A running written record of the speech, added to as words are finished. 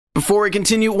Before we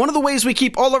continue, one of the ways we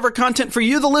keep all of our content for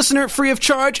you, the listener, free of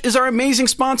charge is our amazing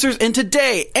sponsors, and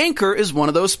today, Anchor is one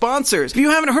of those sponsors. If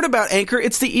you haven't heard about Anchor,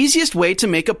 it's the easiest way to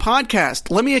make a podcast.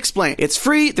 Let me explain. It's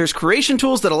free, there's creation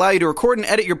tools that allow you to record and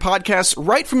edit your podcasts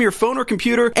right from your phone or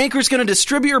computer. Anchor's going to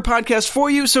distribute your podcast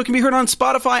for you so it can be heard on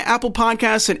Spotify, Apple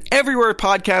Podcasts, and everywhere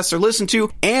podcasts are listened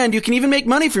to, and you can even make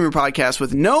money from your podcast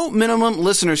with no minimum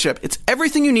listenership. It's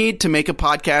everything you need to make a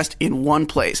podcast in one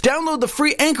place. Download the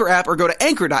free Anchor app or go to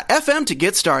anchor.fm to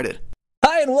get started.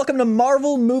 Hi, and welcome to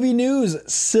Marvel Movie News,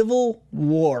 Civil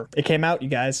War. It came out, you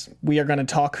guys. We are going to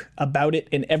talk about it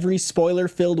in every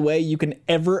spoiler-filled way you can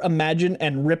ever imagine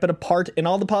and rip it apart in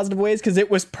all the positive ways because it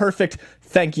was perfect.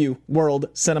 Thank you, world,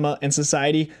 cinema, and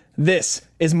society. This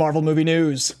is Marvel Movie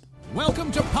News. Welcome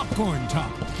to Popcorn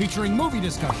Talk, featuring movie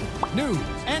discussion, news,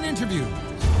 and interviews.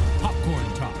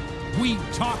 Popcorn Talk. We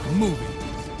talk movies.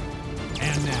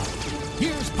 And now,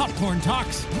 here's Popcorn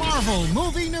Talk's Marvel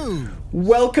Movie News.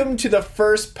 Welcome to the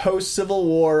first post-Civil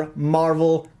War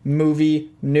Marvel Movie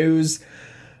News.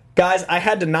 Guys, I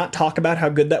had to not talk about how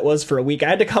good that was for a week. I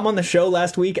had to come on the show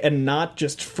last week and not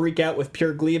just freak out with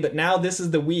pure glee, but now this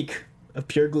is the week of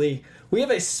pure glee. We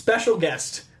have a special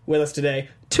guest with us today.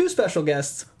 Two special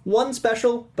guests. One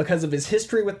special because of his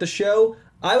history with the show.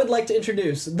 I would like to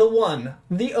introduce the one,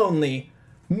 the only,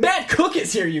 Matt Cook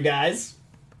is here, you guys.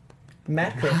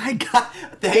 Matt Cook. My God,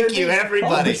 thank you,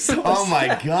 everybody. Oh my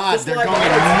God, they're going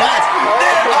nuts.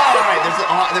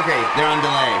 Okay, they're on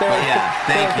delay. But yeah,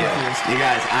 thank you. You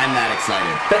guys, I'm that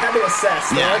excited. They had to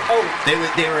assess. Yeah, like,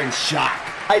 oh, they were in shock.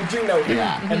 I do know him.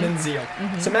 Yeah. And then Zeal.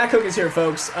 So Matt Cook is here,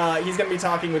 folks. He's going to be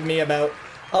talking with me about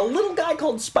a little guy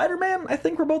called Spider-Man. I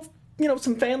think we're both,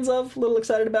 some fans of, a little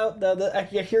excited about. I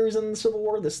hear he's in the Civil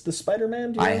War, the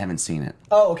Spider-Man. I haven't seen it.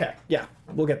 Oh, okay. Yeah,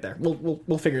 we'll get there.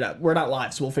 We'll figure it out. We're not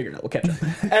live, so we'll figure it out. We'll catch up.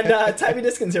 And Tybee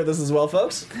Diskin's here with us as well,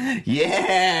 folks.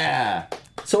 Yeah.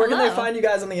 So where can they find you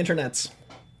guys on the internets?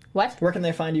 What? Where can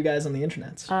they find you guys on the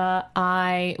internets?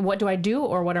 What do I do,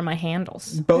 or what are my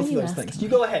handles? Both of those things. You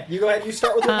go ahead. You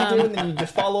start with what you do, and then you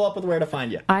just follow up with where to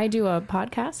find you. I do a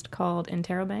podcast called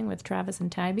Interrobang with Travis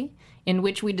and Tybee, in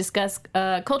which we discuss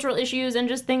cultural issues and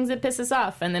just things that piss us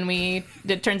off, and then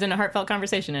it turns into a heartfelt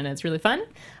conversation, and it's really fun.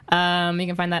 You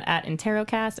can find that at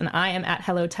Interrocast, and I am at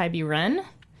Hello Tybee Run. We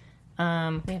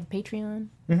have a Patreon.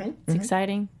 It's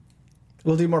exciting.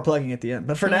 We'll do more plugging at the end.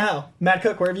 But for now, Matt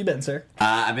Cook, where have you been, sir?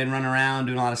 I've been running around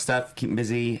doing a lot of stuff, keeping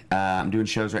busy. I'm doing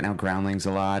shows right now, Groundlings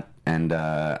a lot, and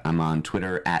I'm on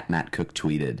Twitter at Matt Cook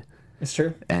Tweeted. It's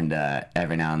true. And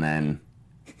every now and then,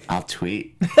 I'll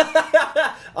tweet.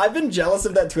 I've been jealous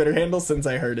of that Twitter handle since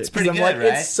I heard it. It's pretty good, right? right?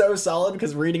 It's so solid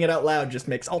because reading it out loud just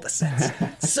makes all the sense.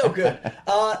 It's so good.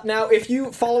 Now, if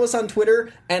you follow us on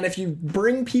Twitter, and if you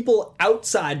bring people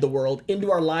outside the world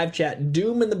into our live chat,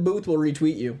 Doom in the booth will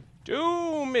retweet you.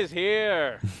 Doom is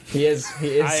here. He is.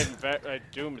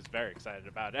 Doom is very excited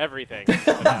about everything.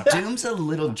 Doom's a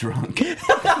little drunk.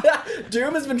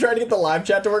 Doom has been trying to get the live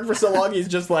chat to work for so long, he's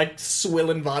just like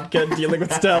swilling vodka and dealing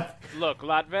with stuff. Look,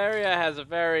 Latveria has a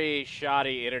very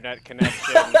shoddy internet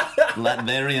connection.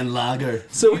 Latverian lager.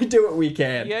 So we do what we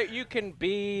can. Yeah, you can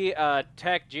be a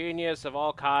tech genius of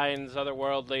all kinds,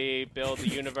 otherworldly, build the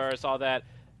universe, all that.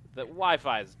 The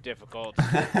Wi-Fi is difficult.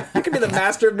 You can be the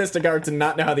master of mystic arts and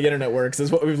not know how the internet works, is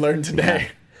what we've learned today.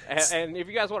 And if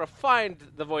you guys want to find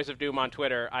the voice of Doom on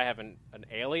Twitter, I have an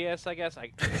alias, I guess,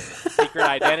 secret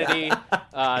identity,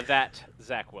 that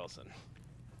Zach Wilson.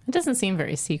 It doesn't seem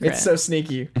very secret. It's so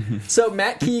sneaky. So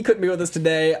Matt Key couldn't be with us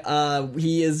today.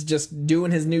 He is just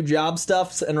doing his new job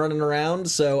stuff and running around,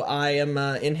 so I am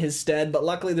in his stead. But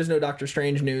luckily there's no Doctor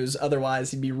Strange news. Otherwise,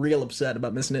 he'd be real upset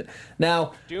about missing it.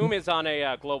 Now, Doom is on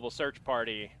a global search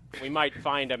party. We might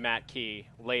find a Matt Key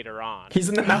later on. He's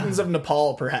in the mountains of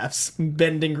Nepal, perhaps,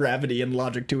 bending gravity and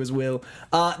logic to his will.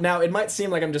 Now, it might seem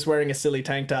like I'm just wearing a silly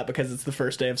tank top because it's the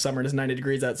first day of summer and it's 90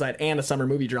 degrees outside and a summer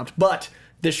movie dropped, but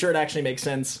this shirt actually makes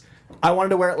sense. I wanted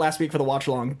to wear it last week for the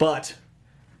watch-along, but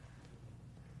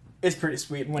it's pretty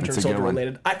sweet and Winter Soldier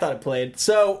related. I thought it played.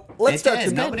 So, let's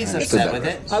start. Nobody's upset with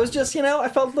it. I was just, I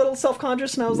felt a little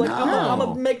self-conscious, and I was like, I'm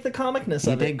going to make the comicness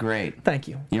of it. You did great. Thank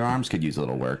you. Your arms could use a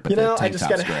little work, but I just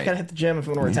gotta hit the gym if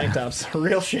I'm going to wear tank tops.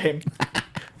 Real shame.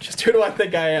 Just who do I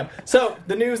think I am? So,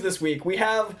 the news this week. We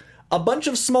have a bunch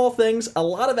of small things, a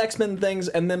lot of X-Men things,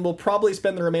 and then we'll probably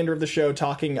spend the remainder of the show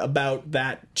talking about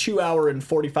that 2 hour and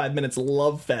 45 minutes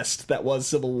love fest that was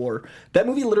Civil War. That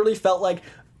movie literally felt like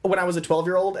when I was a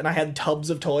 12-year-old and I had tubs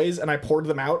of toys and I poured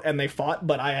them out and they fought,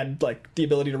 but I had the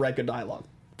ability to write good dialogue.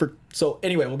 So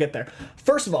anyway, we'll get there.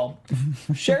 First of all,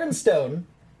 Sharon Stone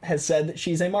has said that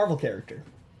she's a Marvel character.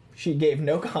 She gave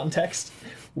no context.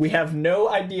 We have no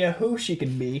idea who she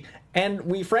can be, and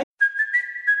we frankly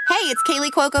it's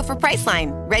Kaylee Cuoco for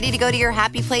Priceline. Ready to go to your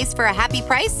happy place for a happy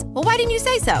price? Well, why didn't you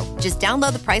say so? Just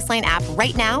download the Priceline app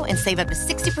right now and save up to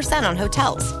 60% on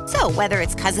hotels. So whether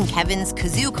it's Cousin Kevin's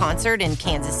Kazoo Concert in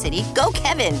Kansas City, go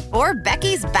Kevin, or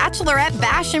Becky's Bachelorette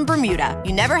Bash in Bermuda,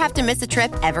 you never have to miss a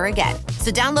trip ever again. So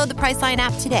download the Priceline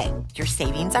app today. Your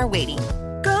savings are waiting.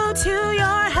 Go to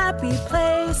your happy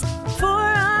place for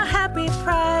a happy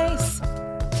price.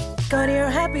 Go to your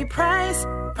happy price,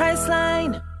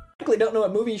 Priceline. I don't know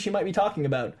what movie she might be talking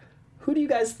about. Who do you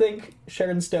guys think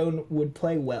Sharon Stone would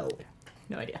play well?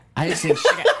 No idea. I just think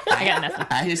I got nothing.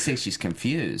 I just think she's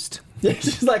confused. Yeah,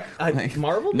 she's like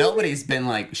Marvel. Nobody's been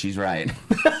like, she's right,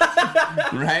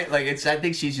 right? Like I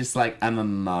think she's just like, I'm a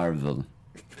Marvel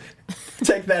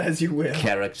Take that as you will.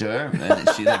 character, and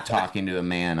she's like talking to a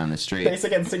man on the street.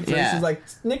 Basic Instinct 3. Yeah. She's like,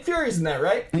 Nick Fury's in that,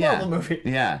 right? Marvel movie.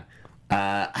 Yeah.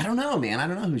 I don't know, man. I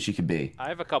don't know who she could be. I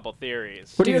have a couple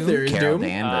theories. What are your theories, Carol Doom?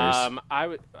 Danvers.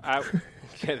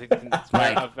 It's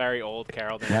a very old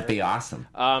Carol Danvers. That'd be awesome.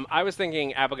 I was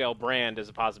thinking Abigail Brand is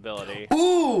a possibility.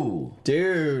 Ooh.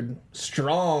 Dude,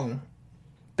 strong.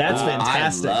 That's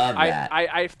fantastic. I love that.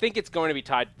 I think it's going to be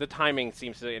tied. The timing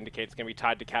seems to indicate it's going to be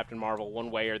tied to Captain Marvel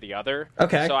one way or the other.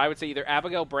 Okay. So I would say either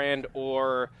Abigail Brand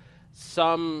or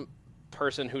some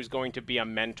person who's going to be a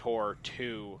mentor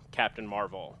to Captain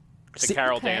Marvel, to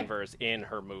Carol Danvers in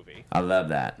her movie. I love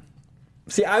that.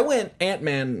 See, I went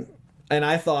Ant-Man, and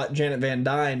I thought Janet Van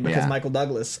Dyne because Michael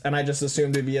Douglas, and I just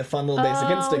assumed it'd be a fun little Basic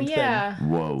Instinct thing.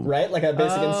 Whoa. Right? Like a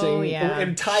Basic Instinct. Yeah. It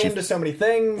would tie into so many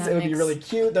things. That It would be makes really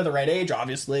cute. They're the right age,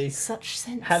 obviously. Such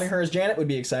sense. Having her as Janet would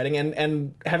be exciting,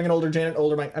 and having an older Janet,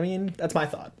 older Mike. I mean, that's my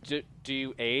thought. Do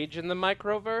you age in the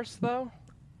microverse, though?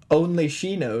 Only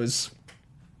she knows.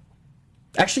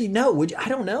 Actually, no. Would you? I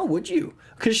don't know. Would you?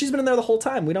 Because she's been in there the whole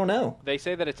time. We don't know. They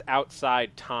say that it's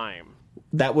outside time.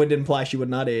 That would imply she would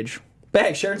not age. But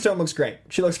hey, Sharon Stone looks great.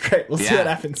 She looks great. We'll see Yeah. what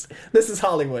happens. This is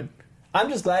Hollywood. I'm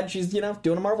just glad she's,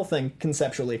 doing a Marvel thing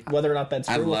conceptually. Whether or not that's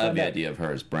true, I we'll love find the out. idea of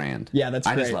her as Brand. Yeah, that's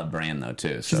I just great. love Brand, though,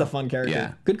 too. She's a fun character.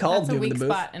 Yeah. Good call, That's a Doom in weak the booth.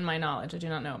 spot in my knowledge. I do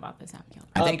not know about this Abigail.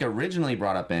 I think originally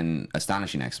brought up in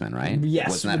Astonishing X-Men, right? Yes,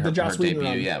 Wasn't that with her, the Joss her Whedon debut?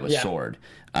 run. Yeah, with Yeah. Sword.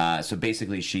 So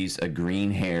basically, she's a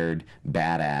green-haired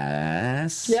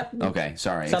badass. Yep. Okay,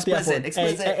 sorry. Stop the F word.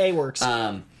 Explicit. A works.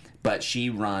 But she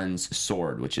runs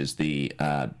Sword, which is the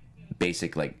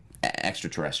basic, like,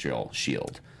 extraterrestrial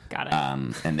shield. Got it.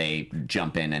 And they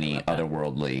jump in any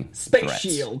otherworldly Space threats.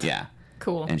 shield. Yeah.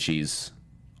 Cool. And she's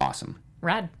awesome.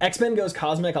 Rad. X-Men goes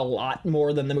cosmic a lot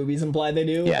more than the movies imply they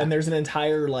do. Yeah. And there's an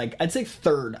entire, I'd say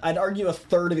third. I'd argue a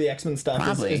third of the X-Men stuff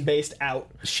Probably. is based out.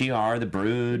 Shi'ar, the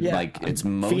Brood, Yeah. like, it's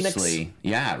mostly... Phoenix.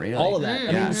 Yeah, really. All of that.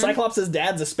 I mean, Cyclops'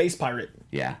 dad's a space pirate.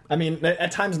 Yeah. I mean,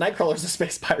 at times Nightcrawler's a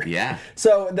space pirate. Yeah.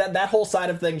 So that whole side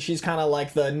of things, she's kind of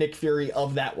like the Nick Fury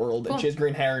of that world, and she has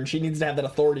green hair, and she needs to have that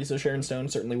authority. So Sharon Stone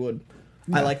certainly would.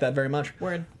 I like that very much.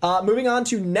 Word. Moving on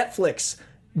to Netflix.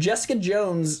 Jessica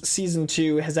Jones season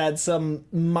 2 has had some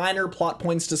minor plot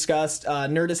points discussed.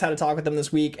 Nerdist had a talk with them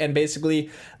this week, and basically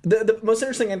the most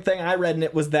interesting thing I read in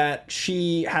it was that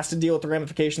she has to deal with the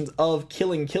ramifications of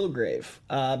killing Kilgrave.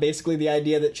 Basically the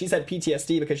idea that she's had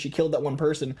PTSD because she killed that one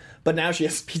person, but now she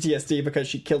has PTSD because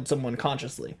she killed someone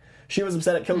consciously. She was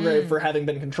upset at Kilgrave for having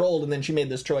been controlled, and then she made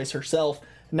this choice herself.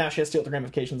 Now she has to deal with the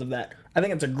ramifications of that. I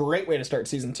think it's a great way to start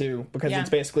season 2 because it's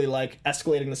basically like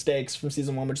escalating the stakes from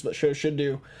season 1, which the show should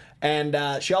do.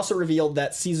 And she also revealed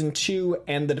that season 2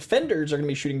 and The Defenders are going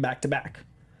to be shooting back to back.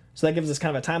 So that gives us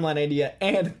kind of a timeline idea.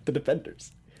 And The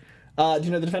Defenders. Do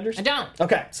you know The Defenders? I don't.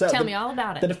 Okay, so Tell me all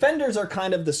about it. The Defenders are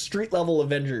kind of the street level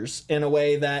Avengers in a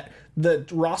way that the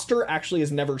roster actually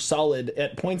is never solid.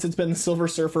 At points, it's been Silver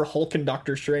Surfer, Hulk, and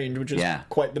Doctor Strange, which is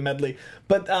quite the medley.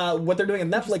 But what they're doing at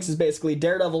Netflix is basically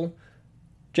Daredevil,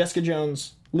 Jessica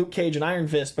Jones, Luke Cage, and Iron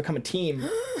Fist become a team.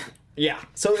 Yeah,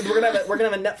 so we're gonna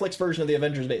have a Netflix version of the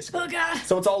Avengers, basically. Oh god!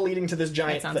 So it's all leading to this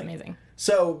giant That sounds thing. amazing.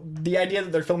 So the idea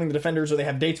that they're filming the Defenders or they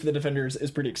have dates for the Defenders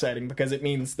is pretty exciting because it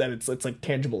means that it's like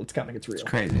tangible, it's coming, it's real.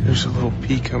 Crazy. There's a little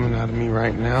pee coming out of me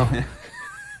right now.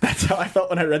 That's how I felt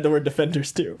when I read the word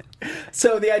Defenders too.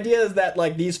 So the idea is that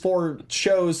like these 4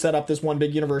 shows set up this one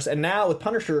big universe, and now with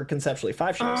Punisher, conceptually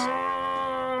 5 shows.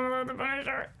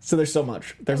 So there's so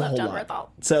much. There's a whole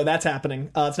lot. So that's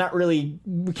happening. It's not really,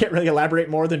 we can't really elaborate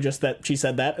more than just that she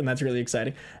said that, and that's really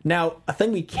exciting. Now, a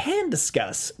thing we can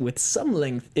discuss with some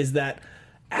length is that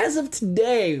as of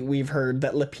today, we've heard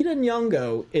that Lupita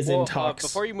Nyong'o is in talks.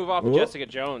 Before you move off of Jessica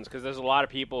Jones, because there's a lot of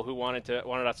people who wanted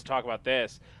us to talk about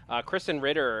this. Kristen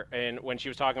Ritter, and when she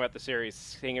was talking about the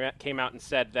series, came out and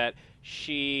said that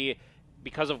she,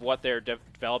 because of what they're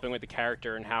developing with the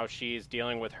character and how she's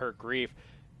dealing with her grief,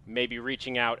 maybe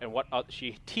reaching out and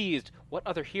she teased what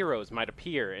other heroes might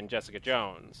appear in Jessica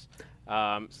Jones.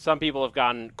 Some people have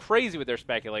gone crazy with their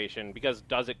speculation because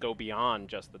does it go beyond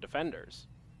just the Defenders?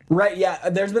 Right, yeah.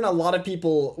 There's been a lot of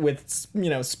people with,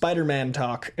 Spider-Man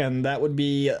talk, and that would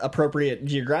be appropriate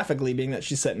geographically, being that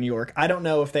she's set in New York. I don't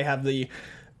know if they have the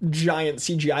giant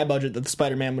CGI budget that the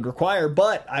Spider-Man would require,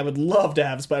 but I would love to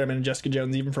have Spider-Man and Jessica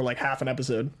Jones even for like half an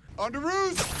episode. On the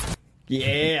roof!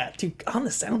 Yeah, dude, on the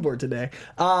soundboard today.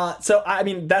 So, I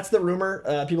mean, that's the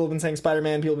rumor. People have been saying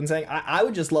Spider-Man, people have been saying... I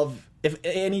would just love, if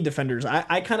any Defenders.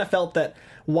 I kind of felt that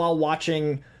while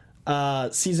watching...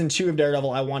 season 2 of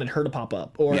Daredevil, I wanted her to pop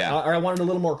up, or I wanted a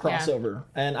little more crossover.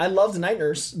 And I loved Night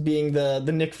Nurse being the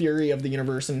Nick Fury of the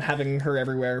universe and having her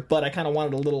everywhere, but I kind of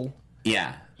wanted a little.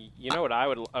 Yeah. You know what I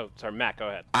would... Oh, sorry, Matt, go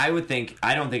ahead. I don't think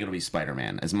it'll be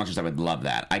Spider-Man, as much as I would love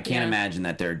that. I can't imagine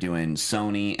that they're doing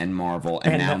Sony and Marvel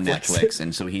and now Netflix.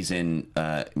 And so he's in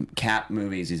Cap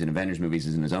movies, he's in Avengers movies,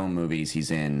 he's in his own movies, he's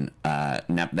in...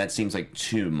 that seems like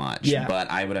too much. Yeah.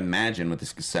 But I would imagine with the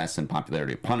success and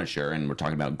popularity of Punisher, and we're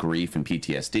talking about grief and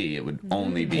PTSD, it would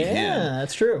only be him. Yeah,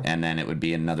 that's true. And then it would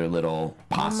be another little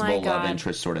possible love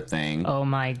interest sort of thing. Oh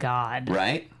my God.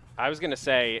 Right? I was going to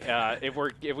say,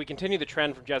 if we continue the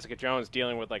trend from Jessica Jones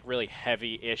dealing with like really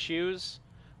heavy issues,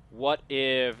 what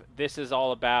if this is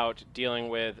all about dealing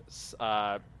with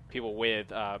people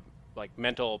with like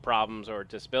mental problems or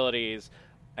disabilities,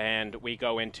 and we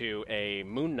go into a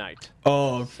Moon Knight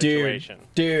situation?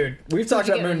 Dude, we've talked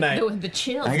about Moon Knight. The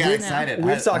chills. I got excited.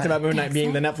 We've talked about Moon Knight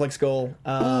being the Netflix goal.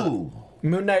 Ooh.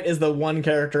 Moon Knight is the one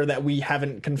character that we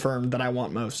haven't confirmed that I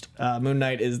want most. Moon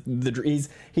Knight is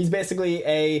he's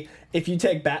basically if you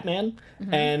take Batman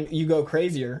and you go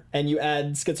crazier and you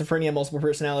add schizophrenia, multiple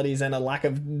personalities, and a lack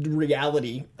of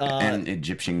reality, and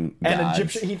Egyptian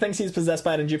gods. He thinks he's possessed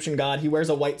by an Egyptian god. He wears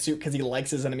a white suit because he likes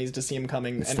his enemies to see him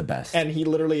coming. It's the best. And he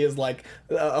literally is like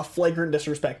a flagrant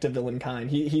disrespect to villain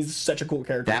kind. He's such a cool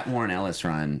character. That Warren Ellis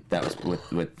run that was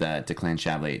with Declan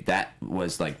Shalvey, that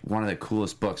was like one of the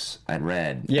coolest books I'd read.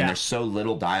 Yeah. And there's so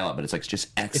little dialogue, but it's like just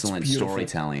excellent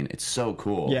storytelling. It's so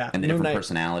cool. Yeah. And the different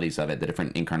personalities of it, the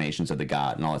different incarnations of the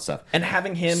god and all that stuff. And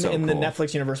having him in the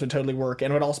Netflix universe would totally work,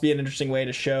 and it would also be an interesting way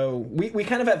to show... We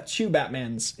kind of have two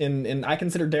Batmans. In I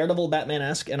consider Daredevil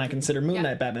Batman-esque, and I consider Moon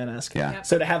Knight Batman-esque. Yeah. Yep.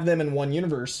 So to have them in one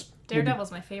universe...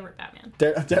 Daredevil's my favorite Batman.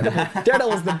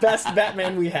 Daredevil is the best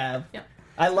Batman we have. Yep.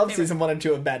 I love season 1 and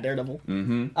 2 of Bat Daredevil.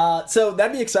 Mm-hmm. So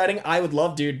that'd be exciting. I would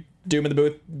love, dude. Doom in the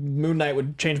Booth. Moon Knight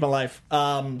would change my life.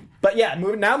 But yeah,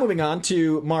 moving on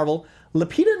to Marvel.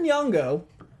 Lupita Nyong'o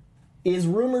is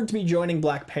rumored to be joining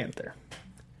Black Panther.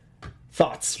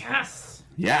 Thoughts? Yes.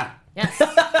 Yeah. Yes.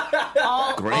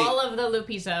 all of the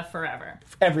Lupita forever.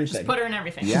 Everything. Just put her in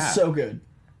everything. Yeah. She's so good.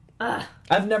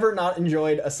 I've never not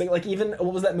enjoyed a single... Like, even...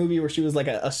 What was that movie where she was like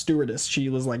a stewardess? She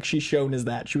was like... She's shown as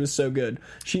that. She was so good.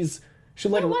 She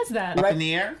like... What was that? Up in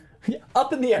the air? Yeah,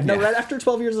 up in the air. No, right after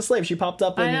 12 Years a Slave, she popped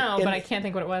up in... I know, but I can't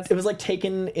think what it was. It was like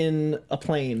Taken in a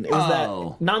Plane. It was that...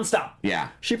 Nonstop. Yeah.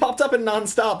 She popped up in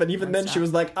Nonstop, and even then she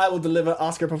was like, I will deliver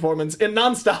Oscar performance in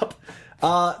Nonstop.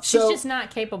 She's just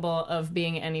not capable of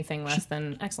being anything less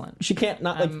than excellent. She can't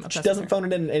she doesn't phone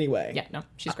it in any way. Yeah, no,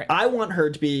 she's great. I want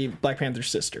her to be Black Panther's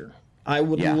sister. I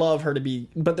would love her to be...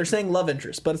 But they're saying love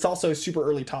interest, but it's also super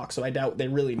early talk, so I doubt they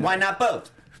really know. Why not both?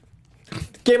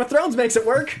 Game of Thrones makes it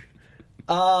work.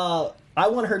 I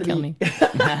want her to Kill be... me.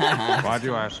 Why do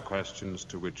you ask questions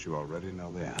to which you already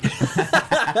know the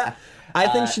answer? I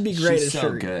think she'd be great She's as so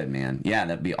Shuri. good, man. Yeah,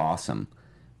 that'd be awesome.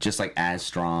 Just like as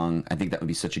strong. I think that would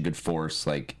be such a good force,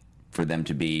 like for them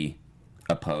to be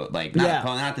opposed. Like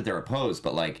not that they're opposed,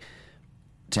 but like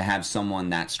to have someone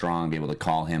that strong be able to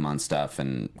call him on stuff,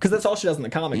 and because that's all she does in the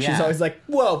comics. Yeah. She's always like,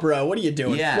 "Whoa, bro, what are you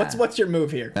doing? Yeah. What's your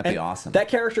move here?" That'd be awesome. That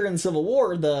character in Civil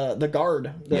War, the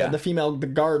guard, the female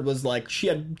guard, was like, she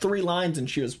had 3 lines and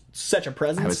she was such a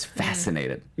presence. I was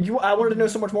fascinated. I wanted to know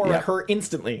so much more about her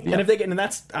instantly. And if they get, and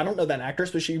that's, I don't know that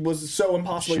actress, but she was so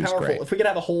impossibly powerful. Great. If we could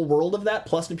have a whole world of that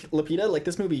plus Lupita, like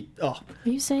this movie, Are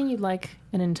you saying you'd like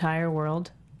an entire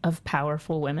world of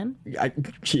powerful women?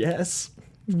 Yes.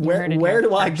 Where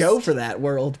do I go for that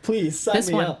world? Please sign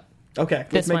me up. Okay,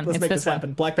 let's make this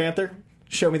happen. Black Panther,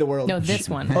 show me the world. No, this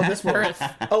one. Oh, this one. Earth.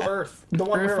 Oh, Earth. The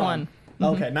one Earth we're on.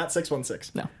 1. Okay, not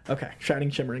 616. No. Okay,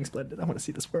 shining, shimmering, splendid. I want to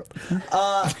see this world.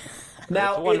 Now it's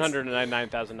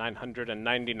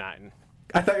 199,999.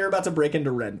 I thought you were about to break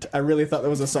into Rent. I really thought there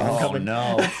was a song coming.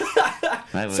 Oh no.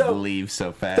 I would So- leave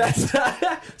so fast.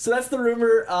 So that's the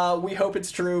rumor. We hope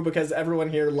it's true because everyone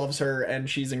here loves her and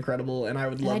she's incredible. And I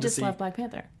would love I to just see. love Black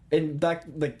Panther. And back,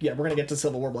 we're gonna get to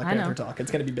Civil War Black I know. Panther talk. It's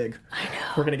gonna be big. I know.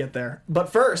 We're gonna get there. But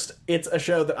first, it's a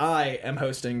show that I am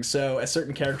hosting, so a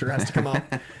certain character has to come up.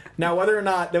 Now, whether or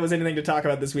not there was anything to talk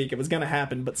about this week, it was gonna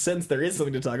happen. But since there is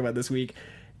something to talk about this week,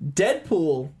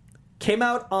 Deadpool came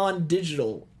out on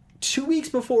digital 2 weeks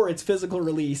before its physical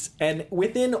release, and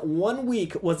within 1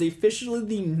 week was officially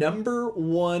the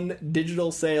 #1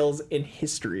 digital sales in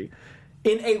history.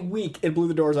 In a week, it blew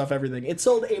the doors off everything. It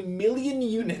sold 1 million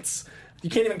units. You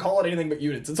can't even call it anything but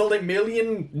units. It sold 1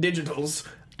 million digitals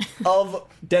of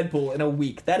Deadpool in a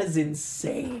week. That is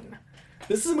insane.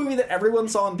 This is a movie that everyone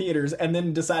saw in theaters and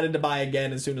then decided to buy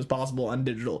again as soon as possible on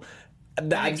digital.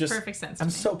 That makes perfect sense to I'm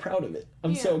me. so proud of it.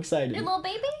 I'm so excited. Your little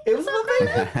baby? It was a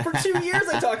little baby. For 2 years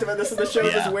I talked about this in the show,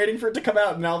 just waiting for it to come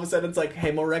out, and all of a sudden it's like,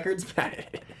 hey, more records?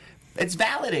 It's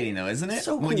validating though, isn't it?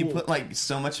 So When you cool. put like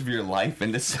so much of your life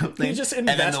into something, You just and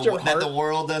then invest your that heart. the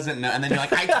world doesn't know, and then you're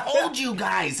like, I told you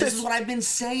guys, this is what I've been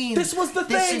saying. This was the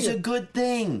This thing. is a good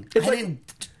thing. It's I like-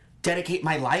 didn't dedicate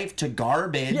my life to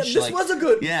garbage. Yeah, this like- was a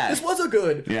good. Yeah. This was a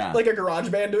good. Yeah. Like a garage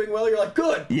band doing well, you're like,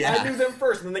 good. Yeah. I knew them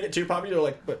first, and then they get too popular, you're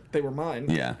like, but they were mine.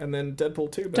 Yeah. And then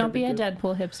Deadpool 2. better Don't be a good.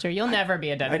 Deadpool hipster. You'll never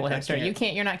be a Deadpool I hipster. can't. You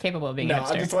can't. You're not capable of being No, a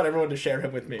hipster. I just want everyone to share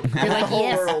him with me. You're like, the whole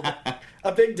yes. world.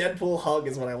 A big Deadpool hug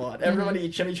is what I want. Everybody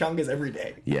eat chimichangas every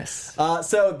day. Yes.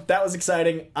 So that was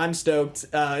exciting. I'm stoked.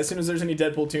 As soon as there's any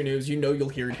Deadpool 2 news, you know you'll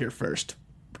hear it here first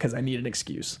because I need an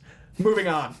excuse. Moving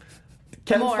on.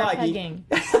 Kevin More Feige. pegging.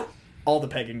 All the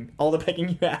pegging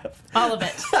you have. All of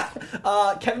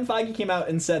it. Kevin Feige came out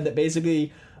and said that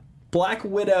basically Black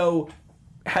Widow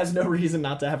has no reason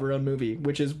not to have her own movie,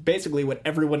 which is basically what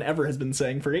everyone ever has been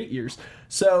saying for 8 years.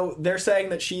 So they're saying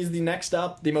that she's the next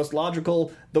up, the most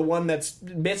logical, the one that's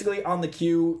basically on the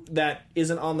queue that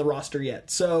isn't on the roster yet.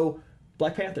 So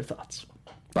Black Panther thoughts.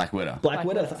 Black Widow. Black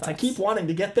Widow thoughts. I keep wanting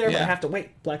to get there, but I Yeah. have to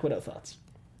wait. Black Widow thoughts.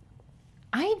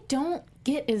 I don't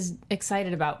get as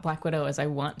excited about Black Widow as I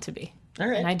want to be. All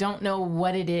right. And I don't know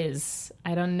what it is.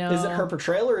 I don't know. Is it her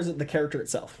portrayal or is it the character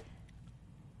itself?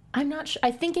 I'm not sure.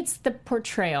 I think it's the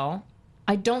portrayal.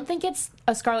 I don't think it's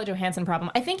a Scarlett Johansson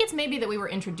problem. I think it's maybe that we were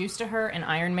introduced to her in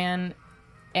Iron Man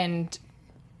and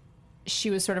she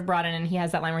was sort of brought in and he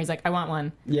has that line where he's like, I want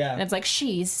one. Yeah. And it's like,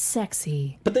 she's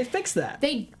sexy. But they fixed that.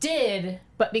 They did,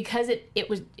 but because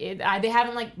they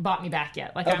haven't like bought me back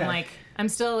yet. Like Okay. I'm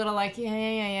still a little like, yeah.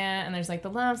 And there's like the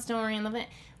love story and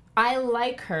I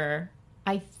like her.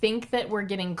 I think that we're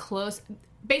getting close.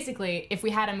 Basically, if we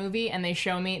had a movie and they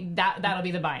show me that'll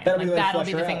be the buy-in. That'll be what That'll flush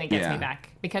be her the thing out. that gets Yeah. me back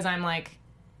because I'm like,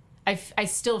 I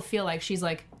still feel like she's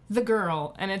like the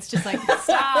girl, and it's just like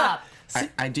stop.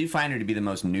 I do find her to be the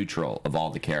most neutral of all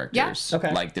the characters. Yeah.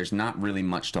 Okay. Like, there's not really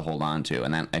much to hold on to.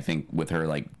 And then I think with her,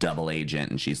 like, double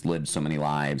agent, and she's lived so many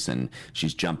lives, and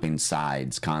she's jumping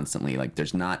sides constantly, like,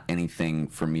 there's not anything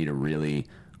for me to really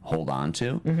hold on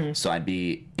to. Mm-hmm. So I'd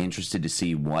be interested to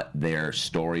see what their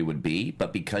story would be.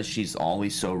 But because she's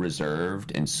always so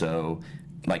reserved and so,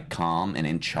 like, calm and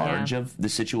in charge Yeah. of the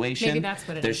situation, Maybe that's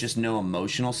what it there's is. just no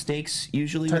emotional stakes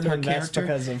usually Hard with to her invest character.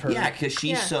 because of her- Yeah, because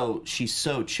she's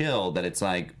so chill that it's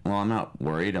like, well, I'm not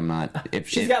worried. I'm not. If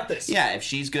She's got this. Yeah, if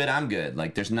she's good, I'm good.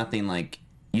 Like, there's nothing like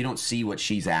you don't see what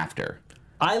she's after.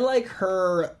 I like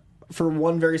her for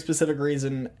one very specific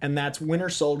reason, and that's Winter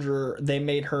Soldier. They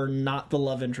made her not the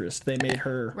love interest. They made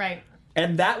her Right.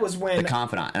 and that was when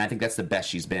Confidant, and I think that's the best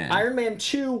she's been. Iron Man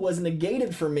 2 was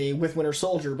negated for me with Winter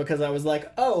Soldier because I was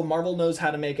like, oh, Marvel knows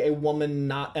how to make a woman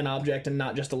not an object and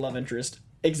not just a love interest.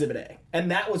 Exhibit A. And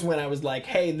that was when I was like,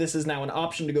 hey, this is now an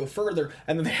option to go further,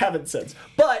 and then they haven't since.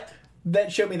 But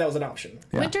that showed me that was an option.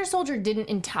 Winter Soldier didn't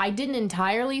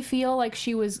entirely feel like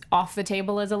she was off the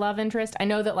table as a love interest. I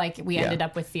know that like we ended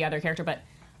up with the other character, but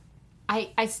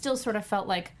I still sort of felt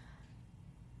like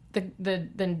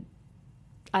the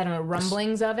I don't know,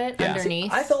 rumblings of it Yeah.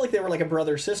 underneath. I felt like they were like a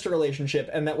brother-sister relationship,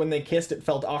 and that when they kissed, it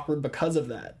felt awkward because of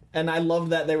that. And I loved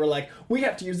that they were like, we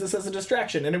have to use this as a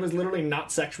distraction, and it was literally not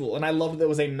sexual. And I loved that it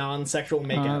was a non-sexual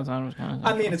makeout.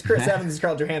 I mean, it's Chris Evans and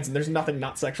Scarlett Johansson. There's nothing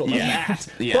not sexual about that.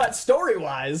 Yeah. But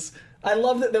story-wise, I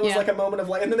love that there was Yeah. like a moment of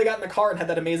like, and then they got in the car and had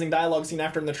that amazing dialogue scene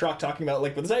after in the truck talking about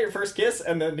like, was that your first kiss?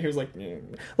 And then he was like,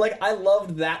 like I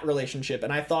loved that relationship,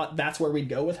 and I thought that's where we'd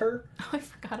go with her. Oh, I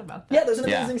forgot about that. Yeah, there's an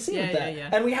Yeah. amazing scene Yeah, with that. yeah.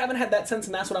 And we haven't had that since,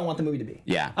 and that's what I want the movie to be.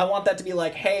 Yeah. I want that to be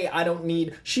like, hey, I don't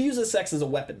need... She uses sex as a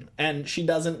weapon, and she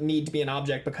doesn't need to be an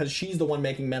object because she's the one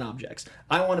making men objects.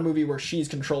 I want a movie where she's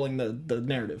controlling the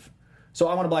narrative. So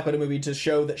I want a Black Widow movie to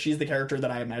show that she's the character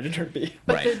that I imagined her to be.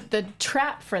 But Right. the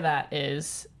trap for that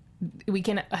is we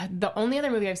can. The only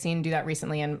other movie I've seen do that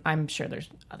recently, and I'm sure there's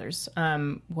others,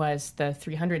 was the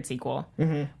 300 sequel,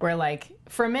 where like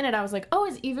for a minute I was like, oh,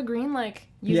 is Eva Green like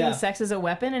using sex as a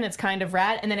weapon, and it's kind of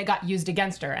rad, and then it got used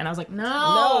against her, and I was like,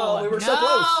 no, we were so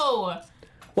close.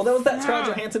 Well, that was that Scarlett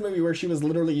Johansson movie where she was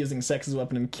literally using sex as a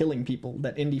weapon and killing people.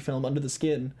 That indie film, Under the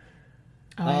Skin.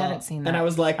 Oh, I haven't seen that. And I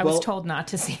was like, I was told not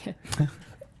to see it.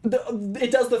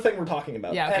 It does the thing we're talking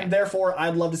about. Yeah, okay. And therefore,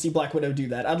 I'd love to see Black Widow do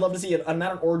that. I'd love to see not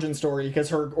an origin story, because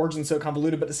her origin's so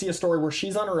convoluted, but to see a story where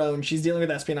she's on her own, she's dealing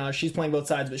with espionage, she's playing both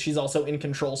sides, but she's also in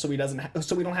control, so we don't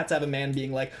have to have a man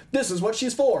being like, this is what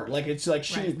she's for. Like, it's like,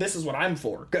 this is what I'm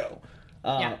for. Go.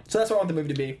 So that's what I want the movie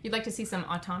to be. You'd like to see some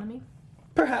autonomy?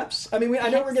 Perhaps. I mean, I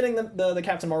know we're getting the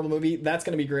Captain Marvel movie. That's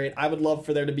going to be great. I would love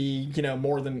for there to be,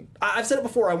 more than... I've said it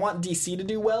before, I want DC to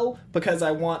do well because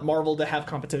I want Marvel to have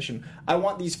competition. I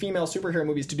want these female superhero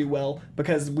movies to do well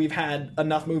because we've had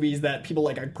enough movies that people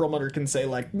like Perlmutter can say,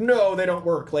 like, no, they don't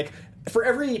work. Like, for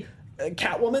every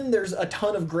Catwoman, there's a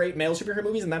ton of great male superhero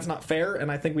movies, and that's not fair,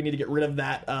 and I think we need to get rid of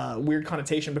that weird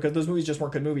connotation because those movies just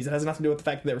weren't good movies. It has nothing to do with the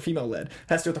fact that they were female-led. It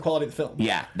has to do with the quality of the film.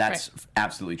 Yeah, that's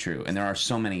absolutely true. And there are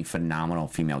so many phenomenal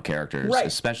female characters,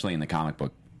 especially in the comic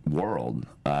book world,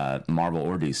 Marvel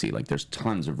or DC. Like, there's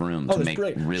tons of room to make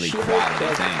really quality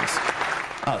things.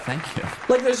 Oh, thank you.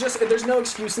 Like, there's no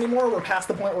excuse anymore. We're past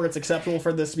the point where it's acceptable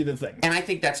for this to be the thing. And I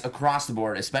think that's across the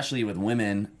board, especially with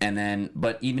women.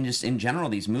 But even just in general,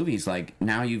 these movies, like,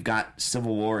 now you've got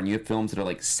Civil War and you have films that are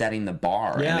like setting the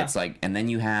bar. Yeah. And it's like, and then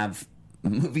you have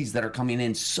movies that are coming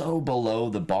in so below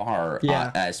the bar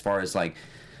as far as like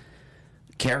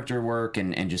character work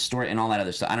and just story and all that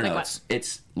other stuff. I don't know.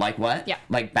 It's like what? Yeah.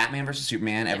 Like Batman versus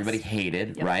Superman, everybody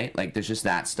hated, right? Like, there's just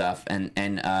that stuff.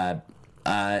 And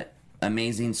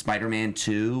Amazing Spider-Man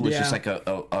 2 was just like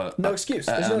no excuse.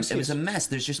 There's no excuse. It was a mess.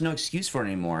 There's just no excuse for it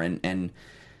anymore. And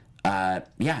I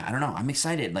don't know. I'm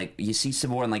excited. Like, you see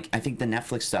Civil War, and like I think the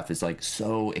Netflix stuff is like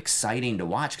so exciting to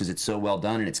watch because it's so well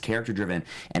done and it's character driven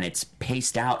and it's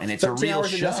paced out and it's a real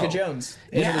show. Jessica Jones.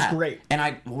 And it was great. And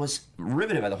I was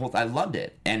riveted by the whole thing. I loved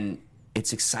it. And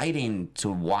it's exciting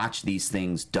to watch these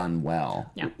things done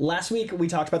well. Yeah. Last week we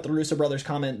talked about the Russo brothers'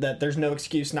 comment that there's no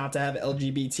excuse not to have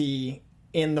LGBT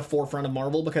in the forefront of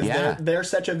Marvel because they're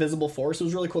such a visible force. It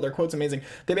was really cool. Their quote's amazing.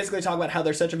 They basically talk about how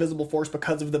they're such a visible force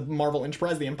because of the Marvel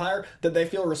enterprise, the Empire, that they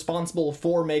feel responsible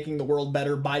for making the world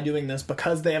better by doing this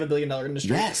because they have $1 billion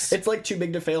industry. Yes. It's like too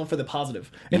big to fail for the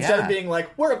positive. Instead of being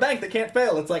like, we're a bank that can't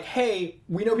fail, it's like, hey,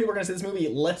 we know people are going to see this movie,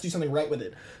 let's do something right with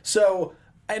it. So...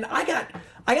 And I got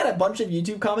a bunch of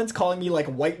YouTube comments calling me like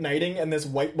white knighting and this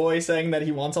white boy saying that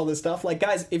he wants all this stuff. Like,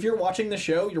 guys, if you're watching the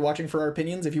show, you're watching for our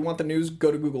opinions. If you want the news,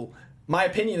 go to Google. My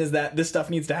opinion is that this stuff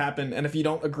needs to happen, and if you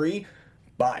don't agree,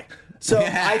 bye. So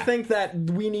I think that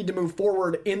we need to move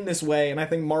forward in this way, and I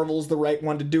think Marvel's the right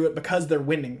one to do it because they're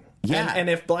winning. Yeah. And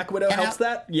if Black Widow helps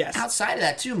that, yes. Outside of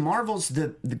that, too, Marvel's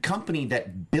the company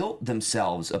that built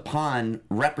themselves upon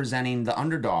representing the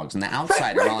underdogs and the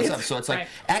outsider and all that stuff. So it's like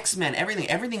X-Men,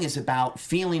 everything is about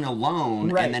feeling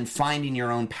alone and then finding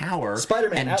your own power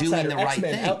Spider-Man, and doing the right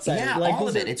X-Men, thing. outsider. Yeah, like, all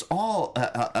of it. It's all...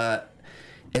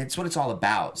 it's what it's all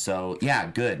about. So, yeah,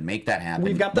 good. Make that happen.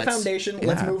 We've got the foundation.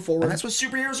 Let's move forward. And that's what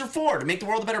superheroes are for, to make the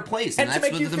world a better place. And that's to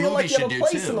make what you the feel movie like you have should a do,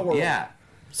 place too. in the world. Yeah.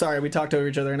 Sorry, we talked over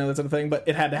each other. I know that's a thing, but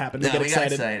it had to happen. We got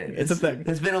excited. It's a thing.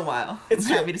 It's been a while. It's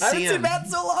I'm happy to see I haven't him. seen that in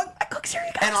so long. I cook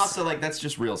cereal, guys. And also, like, that's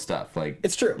just real stuff. Like,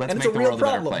 it's true. Let's and make it's a the real world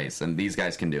problem. a better place, and these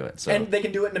guys can do it. So. And they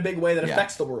can do it in a big way that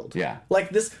affects the world. Yeah.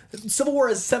 Like, this Civil War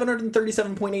is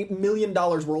 $737.8 million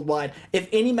worldwide. If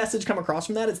any message come across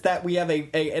from that, it's that we have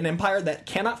an empire that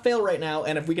cannot fail right now,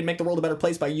 and if we can make the world a better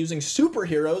place by using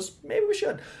superheroes, maybe we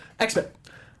should. X-Men.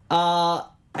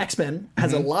 X-Men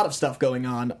has a lot of stuff going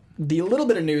on. The little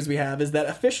bit of news we have is that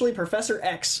officially Professor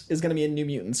X is going to be in New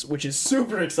Mutants, which is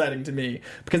super exciting to me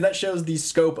because that shows the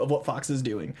scope of what Fox is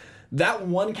doing. That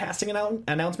one casting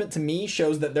announcement to me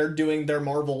shows that they're doing their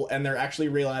Marvel and they're actually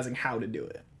realizing how to do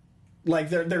it. Like,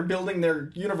 they're building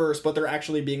their universe, but they're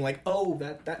actually being like, oh,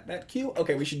 that cute?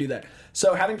 Okay, we should do that.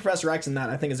 So having Professor X in that,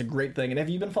 I think, is a great thing. And have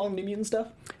you been following New Mutant stuff?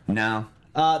 No.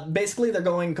 Basically, they're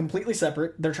going completely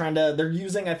separate. They're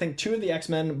using, I think, 2 of the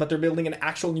X-Men, but they're building an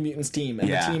actual New Mutants team, and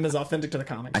the team is authentic to the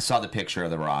comics. I saw the picture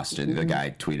of the roster the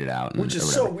guy tweeted out. Which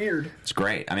is so weird. It's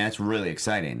great. I mean, that's really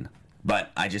exciting.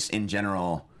 But I just, in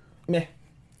general... Meh.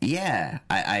 Yeah.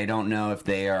 I don't know if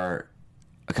they are...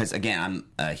 Because, again, I'm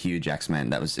a huge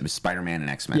X-Men. It was Spider-Man and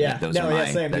X-Men. Yeah.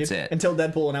 Same, that's dude. it. Until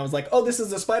Deadpool, and I was like, oh, this is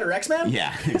the Spider X-Men?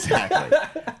 Yeah, exactly.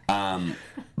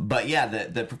 But yeah,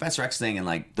 the Professor X thing and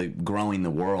like the growing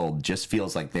the world just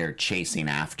feels like they're chasing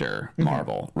after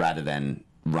Marvel rather than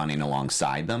running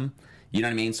alongside them. You know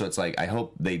what I mean? So it's like, I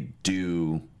hope they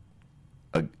do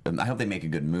I hope they make a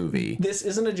good movie. This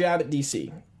isn't a jab at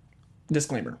DC.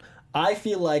 Disclaimer. I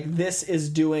feel like this is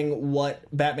doing what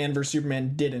Batman vs.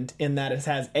 Superman didn't, in that it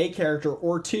has a character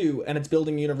or two, and it's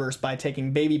building a universe by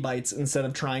taking baby bites instead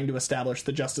of trying to establish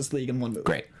the Justice League in one movie.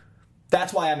 Great.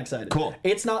 That's why I'm excited. Cool.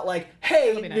 It's not like,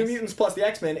 hey, be New nice. Mutants plus the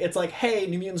X-Men. It's like, hey,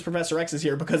 New Mutants Professor X is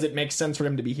here because it makes sense for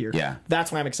him to be here. Yeah.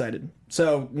 That's why I'm excited.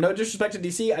 So, no disrespect to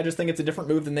DC, I just think it's a different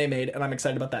move than they made, and I'm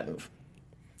excited about that move.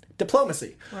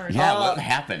 Diplomacy. Yeah, what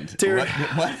happened? dude.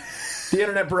 What? The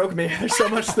internet broke me. There's so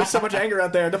much anger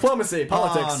out there. Diplomacy,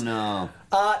 politics. Oh,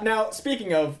 no. Now,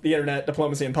 speaking of the internet,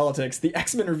 diplomacy, and politics, the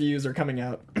X-Men reviews are coming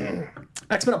out.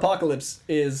 X-Men Apocalypse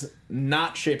is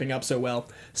not shaping up so well.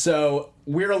 So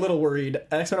we're a little worried.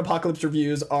 X-Men Apocalypse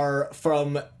reviews are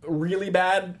from really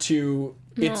bad to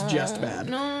it's just bad.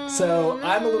 So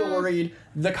I'm a little worried.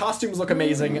 The costumes look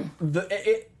amazing.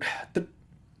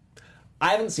 I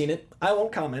haven't seen it. I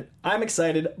won't comment. I'm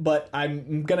excited, but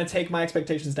I'm going to take my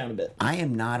expectations down a bit. I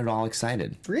am not at all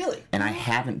excited. Really? And I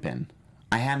haven't been.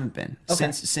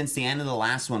 Since the end of the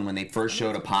last one, when they first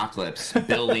showed Apocalypse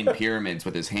building pyramids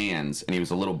with his hands, and he was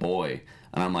a little boy,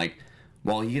 and I'm like,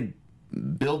 well, he can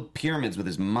build pyramids with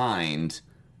his mind.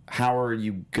 How are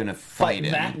you gonna fight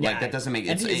him? that Like guy. that doesn't make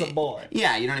And he's a boy.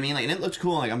 Yeah, you know what I mean. Like, and it looks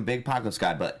cool. Like, I'm a big Apocalypse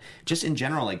guy, but just in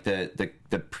general, like the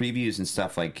previews and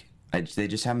stuff, like they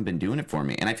just haven't been doing it for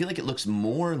me. And I feel like it looks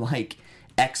more like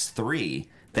X3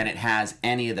 than it has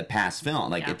any of the past film.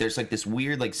 Like there's like this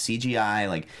weird like CGI,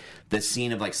 like the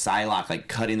scene of like Psylocke like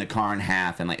cutting the car in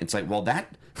half, and like it's like, well,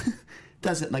 that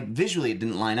doesn't, like, visually it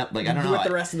didn't line up. Like, I don't know. With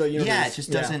the rest of the universe. Yeah, it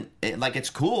just doesn't. Like, it's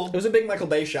cool. It was a big Michael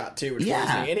Bay shot too, which worries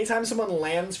me. Anytime someone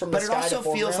lands from the But it sky also to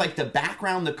foreground, feels like the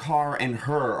background, the car, and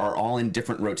her are all in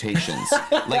different rotations.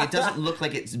 Like, it doesn't look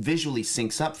like it visually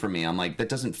syncs up for me. I'm like, that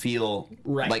doesn't feel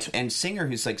right. Like, and Singer,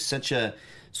 who's like such a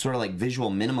sort of like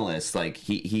visual minimalist, like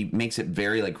he makes it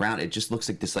very like grounded. It just looks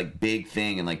like this like big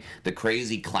thing, and like the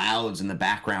crazy clouds in the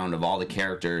background of all the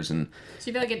characters. And so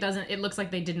you feel like it looks like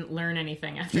they didn't learn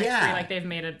anything after Yeah. X3, like they've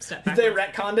made a step back. they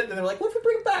retconned it and they're like, what if we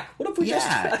bring it back? What if we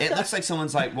yeah, just it looks like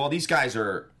someone's like, well, these guys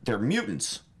they're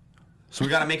mutants, so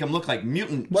we got to make them look like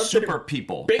mutant What if they do super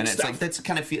people. big And it's stuff? like, that's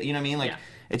kind of feel, you know what I mean? Like,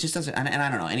 it just doesn't. And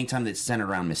I don't know. Anytime that's centered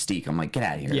around Mystique, I'm like, get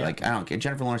out of here. Yeah. Like, I don't care.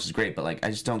 Jennifer Lawrence is great, but like, I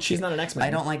just don't. She's not an X-Men. I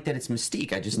don't like that it's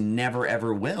Mystique. I just never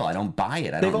ever will. I don't buy it.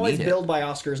 I They've don't always need billed it. by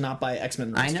Oscars, not by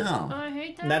X-Men. I roster. know. I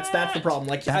hate that. And that's the problem.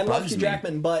 Like, That I love bugs Hugh me.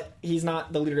 Jackman, but he's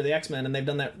not the leader of the X-Men, and they've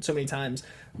done that so many times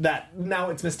that now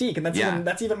it's Mystique, and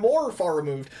that's even more far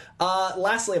removed.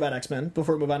 Lastly, about X-Men,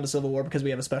 before we move on to Civil War, because we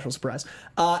have a special surprise.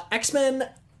 X-Men,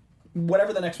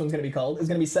 whatever the next one's going to be called, is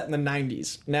going to be set in the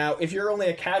 90s. Now, if you're only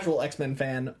a casual X-Men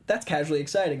fan, that's casually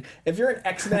exciting. If you're an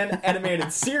X-Men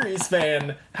animated series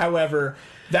fan, however,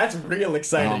 that's real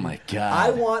exciting. Oh my God.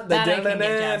 I want the That I can get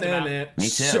jazzed about. da-na-na-na-na Me too.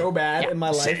 so bad in my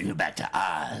life. Sending you back to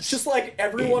Oz. Just like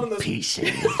everyone in those pieces.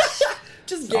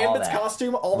 just all Gambit's that.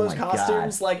 costume, all those my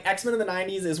costumes, God. like X-Men in the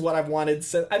 90s is what I've wanted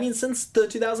since the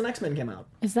 2000 X-Men came out.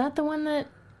 Is that the one that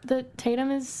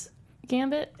Tatum is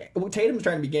Gambit? Well, Tatum's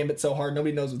trying to be Gambit so hard,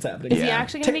 nobody knows what's happening. Is he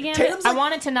actually going to be Gambit? Tatum's I like-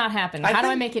 want it to not happen. I How do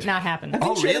I think- make it not happen? I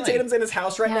think Oh, Channing really? Tatum's in his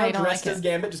house right Yeah, now, I don't dressed like as it.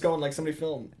 Gambit, just going like, somebody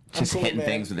film. I'm Just cool, hitting man.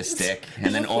 things with a stick and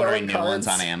Just then throwing ordering new ones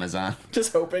cards. on Amazon.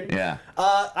 Just hoping. Yeah.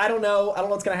 I don't know. I don't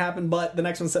know what's going to happen, but the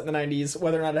next one's set in the 90s.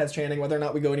 Whether or not it has Channing, whether or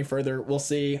not we go any further, we'll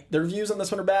see. The reviews on this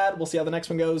one are bad. We'll see how the next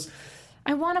one goes.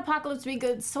 I want Apocalypse to be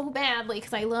good so badly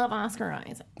because I love Oscar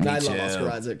Isaac. I too. love Oscar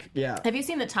Isaac. Yeah. Have you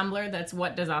seen the Tumblr that's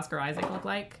What Does Oscar Isaac Look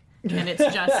Like? And it's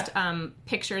just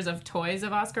pictures of toys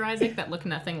of Oscar Isaac that look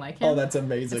nothing like him. Oh, that's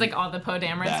amazing. It's like all the Poe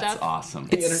Dameron That's stuff. awesome.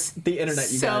 the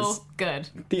internet, you so guys. good.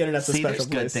 The internet's a See, special there's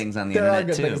good place. things on the there internet, are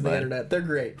good too, things on the but- internet. They're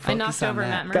great. I knocked on over that.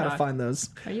 Matt Murdock. Gotta find those.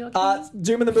 Are you okay?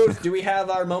 Zoom in the booth. Do we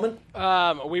have our moment?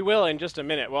 We will in just a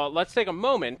minute. Well, let's take a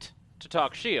moment to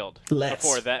talk Shield Let's.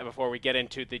 before we get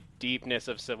into the deepness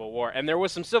of Civil War. And there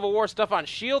was some Civil War stuff on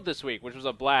Shield this week, which was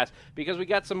a blast because we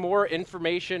got some more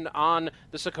information on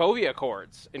the Sokovia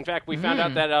Accords. In fact, we found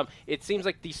out that it seems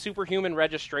like the Superhuman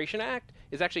Registration Act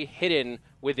is actually hidden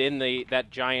within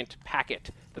that giant packet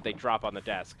that they drop on the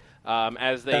desk.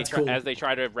 As they That's cool. as they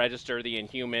try to register the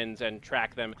Inhumans and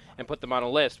track them and put them on a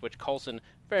list, which Coulson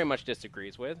very much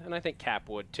disagrees with, and I think Cap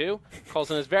would too.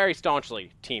 Coulson is very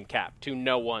staunchly Team Cap, to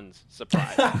no one's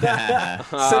surprise.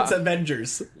 Since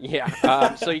Avengers.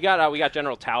 Yeah. So we got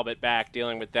General Talbot back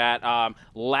dealing with that.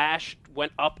 Lash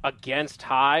went up against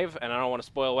Hive, and I don't want to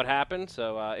spoil what happened.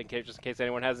 So in case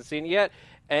anyone hasn't seen it yet,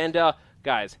 and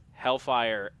guys,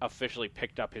 Hellfire officially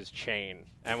picked up his chain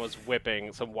and was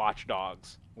whipping some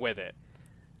watchdogs with it.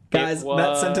 Guys,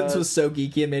 that sentence was so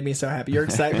geeky and made me so happy. Your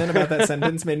excitement about that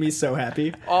sentence made me so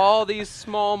happy. All these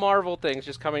small Marvel things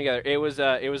just coming together. It was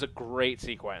a great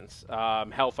sequence.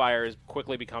 Hellfire is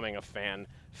quickly becoming a fan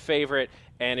favorite.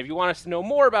 And if you want us to know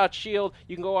more about S.H.I.E.L.D.,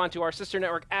 you can go on to our sister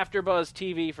network, AfterBuzz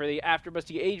TV, for the AfterBuzz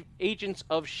TV Agents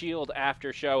of S.H.I.E.L.D.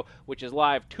 after show, which is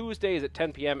live Tuesdays at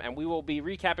 10 p.m. And we will be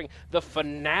recapping the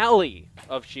finale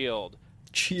of S.H.I.E.L.D.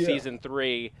 Season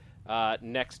 3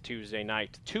 next Tuesday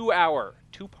night. 2-hour,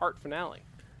 2-part finale.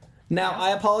 Now, I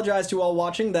apologize to all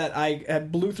watching that I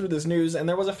blew through this news, and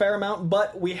there was a fair amount,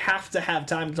 but we have to have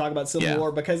time to talk about Civil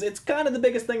War because it's kind of the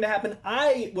biggest thing to happen,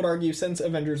 I would argue, since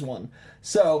Avengers 1.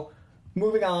 So,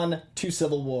 moving on to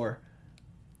Civil War.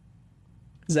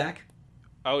 Zach?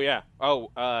 Oh, yeah.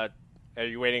 Are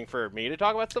you waiting for me to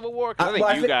talk about Civil War? Because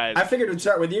I think guys... I figured we'd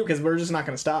start with you because we're just not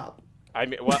going to stop. I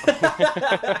mean, well...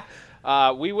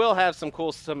 we will have some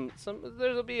cool...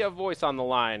 There'll be a voice on the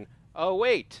line. Oh,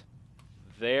 wait.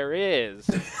 There is.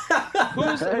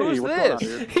 Who's this?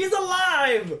 He's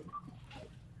alive!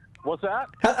 What's that?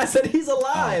 I said he's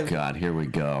alive! Oh, God, here we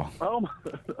go.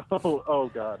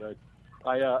 Oh God.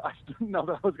 I didn't know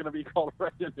that I was going to be called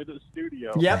right into the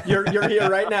studio. Yep, you're here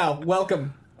right now.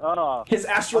 Welcome. His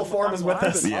astral form is with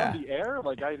us. On the air?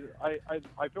 Like, I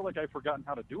feel like I've forgotten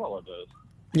how to do all of this.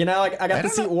 You know, I got the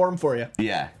seat warm for you.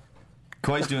 Yeah.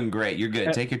 Coy's doing great. You're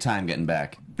good. Take your time getting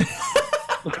back.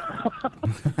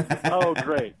 Oh,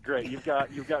 great. You've got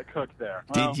cooked there.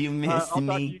 Did you miss I'll me?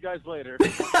 talk to you guys later.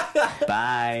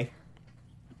 Bye.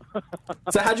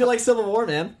 So how'd you like Civil War,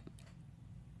 man?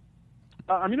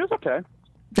 I mean, it's okay.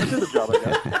 I did the job, I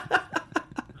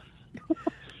guess.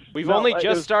 We've only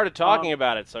just started talking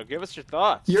about it, so give us your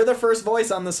thoughts. You're the first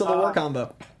voice on the Civil War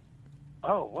combo.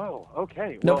 Oh, whoa.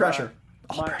 Okay. No pressure.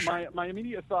 My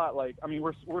immediate thought, like, I mean,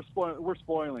 we're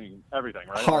spoiling everything,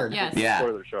 right? Hard. Yes. Yeah.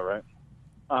 Spoiler show, right?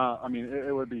 I mean,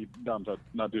 it would be dumb to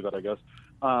not do that, I guess.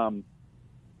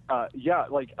 Yeah,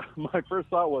 like, my first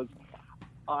thought was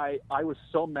I was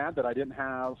so mad that I didn't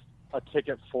have a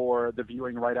ticket for the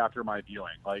viewing right after my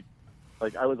viewing. Like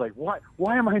I was like,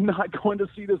 why am I not going to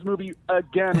see this movie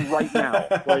again right now?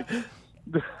 like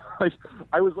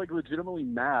I was like legitimately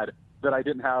mad that I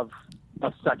didn't have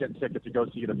a second ticket to go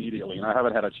see it immediately, and I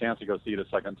haven't had a chance to go see it a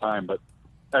second time. But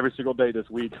every single day this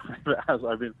week,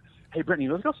 I've been, hey Brittany,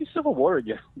 let's go see Civil War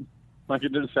again. Like,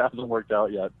 it just hasn't worked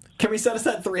out yet. Can we set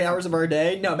aside 3 hours of our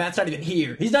day? No, Matt's not even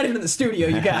here. He's not even in the studio,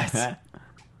 you guys.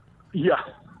 Yeah.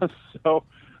 So,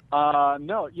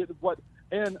 no.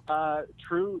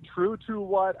 True to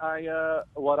what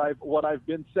I've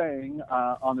been saying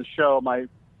on the show.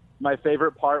 My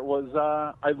favorite part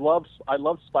was I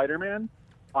loved Spider-Man,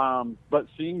 but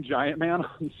seeing Giant Man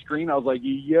on screen, I was like,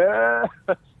 yes,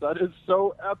 that is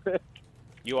so epic.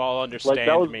 You all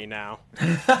understand me now.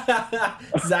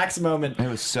 Zach's moment. It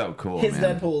was so cool. His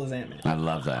man. Deadpool is Ant-Man. I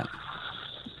love that.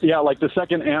 Yeah, like the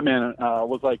second Ant-Man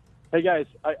was like, hey guys,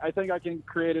 I think I can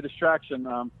create a distraction.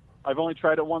 I've only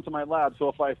tried it once in my lab, so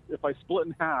if I split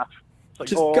in half, it's like,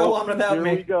 just go on without here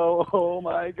me. we go. Oh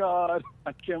my God,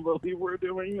 I can't believe we're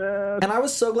doing this. And I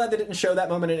was so glad they didn't show that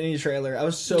moment in any trailer. I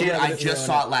was so Dude, glad I just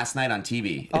saw it last night on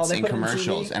TV. It's in they put it on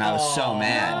commercials, TV? and I was so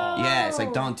mad. Yeah, it's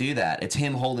like, don't do that. It's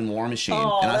him holding War Machine.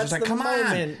 And I was just like, that's the come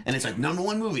moment. on. And it's like,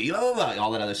 #1 movie, blah, blah, blah,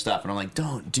 all that other stuff. And I'm like,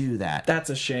 don't do that. That's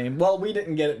a shame. Well, we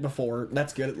didn't get it before.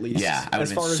 That's good at least. Yeah, I would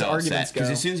as have far been as so arguments upset. Because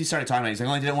go. as soon as he started talking about it, he's like,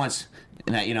 I only did it once.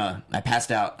 And I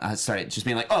passed out. I started just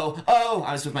being like, oh.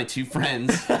 I was with my two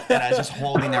friends, and I was just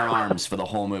holding their arms for the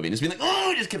whole movie. And just being like,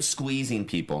 oh, I just kept squeezing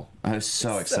people. I was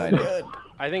so excited. Good.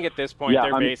 I think at this point Yeah,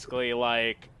 they're basically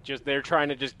like they're trying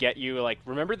to just get you like,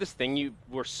 remember this thing you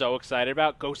were so excited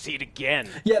about? Go see it again.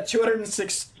 Yeah,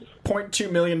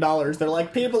 $206.2 million. They're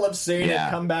like, people have seen it.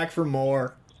 Come back for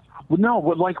more. Well,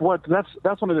 no,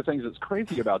 that's one of the things that's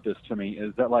crazy about this to me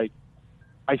is that, like,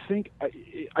 I think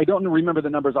I don't remember the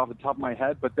numbers off the top of my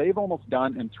head, but they've almost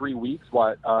done in 3 weeks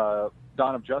what Dawn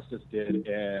of Justice did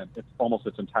in almost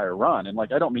its entire run. And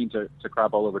like, I don't mean to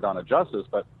crap all over Dawn of Justice,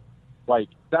 but like,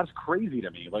 that's crazy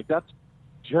to me. Like, that's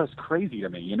just crazy to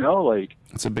me, you know? Like,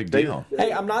 it's a big deal.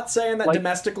 Hey, I'm not saying that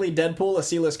domestically Deadpool, a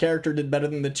C-list character, did better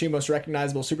than the two most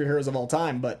recognizable superheroes of all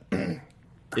time, but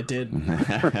it did.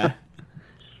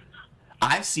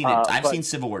 I've seen it. I've seen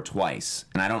Civil War twice,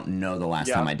 and I don't know the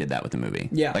last time I did that with the movie.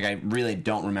 Yeah. Like, I really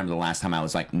don't remember the last time I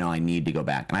was like, no, I need to go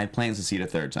back. And I had plans to see it a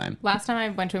third time. Last time I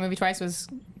went to a movie twice was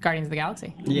Guardians of the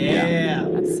Galaxy. Yeah.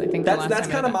 I think That's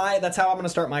kind of that's how I'm going to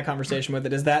start my conversation with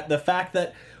it, is that the fact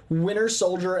that Winter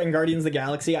Soldier and Guardians of the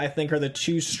Galaxy, I think, are the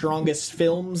two strongest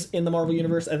films in the Marvel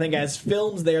Universe. I think as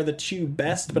films, they are the two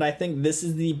best, but I think this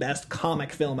is the best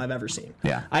comic film I've ever seen.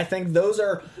 Yeah. I think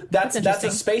that's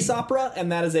a space opera,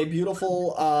 and that is a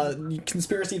beautiful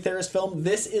conspiracy theorist film.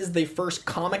 This is the first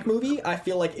comic movie I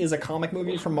feel like is a comic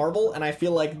movie from Marvel, and I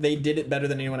feel like they did it better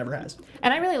than anyone ever has.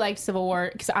 And I really liked Civil War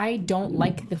because I don't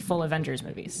like the full Avengers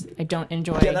movies. I don't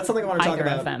enjoy that's something I want to talk either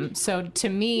about. of them. So to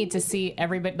me, to see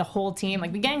everybody, the whole team,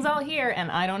 like the gang's all here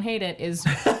and I don't hate it is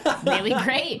really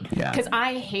great. Because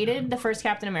I hated the first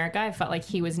Captain America. I felt like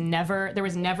there was never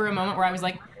a moment where I was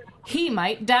like, he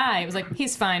might die. It was like,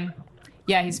 he's fine.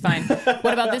 Yeah, he's fine.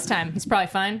 What about this time? He's probably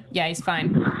fine. Yeah, he's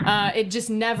fine. I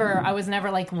was never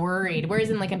like worried.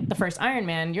 Whereas in like the first Iron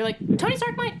Man, you're like, Tony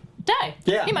Stark might die.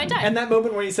 Yeah. He might die. And that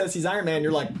moment when he says he's Iron Man,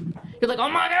 you're like, oh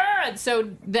my God. So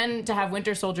then to have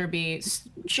Winter Soldier be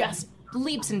just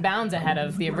leaps and bounds ahead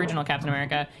of the original Captain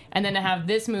America, and then to have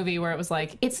this movie where it was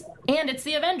like it's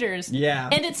the Avengers,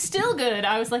 and it's still good.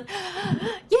 I was like,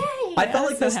 yay! I felt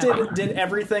like this did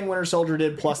everything Winter Soldier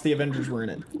did, plus the Avengers were in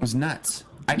it. It was nuts.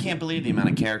 I can't believe the amount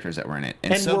of characters that were in it,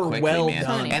 and so were quickly, well man.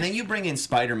 done. And then you bring in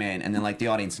Spider-Man, and then like the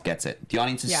audience gets it. The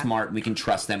audience is smart. We can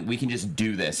trust them. We can just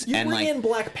do this. You and bring like in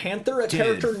Black Panther, a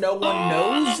character no one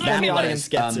knows, and the audience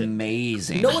gets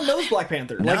amazing. it. No one knows Black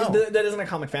Panther. No. Like that isn't a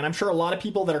comic fan. I'm sure a lot of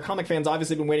people that are comic fans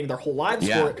obviously have been waiting their whole lives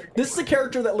for it. This is a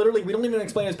character that literally we don't even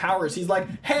explain his powers. He's like,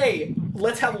 hey,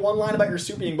 let's have one line about your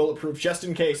suit being bulletproof just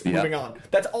in case. Moving on.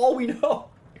 That's all we know.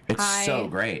 It's so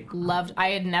great. I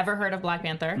had never heard of Black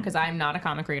Panther because I'm not a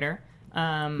comic reader.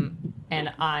 And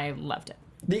I loved it.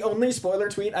 The only spoiler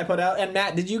tweet I put out, and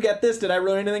Matt, did you get this? Did I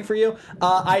ruin anything for you?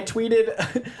 I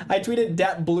tweeted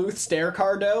Dat Bluth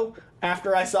Staircardo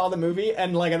after I saw the movie,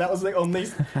 and like that was the only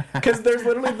because there's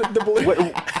literally the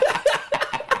blue.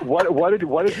 What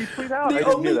did you tweet out? I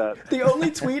didn't hear that. The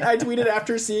only tweet I tweeted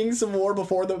after seeing some more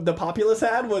before the populace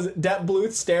had was Dat Bluth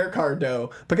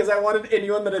Staircardo, because I wanted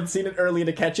anyone that had seen it early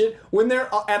to catch it. When they're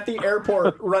at the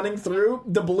airport running through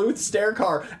the Bluth stair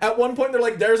car, at one point they're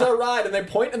like, there's our ride, and they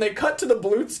point and they cut to the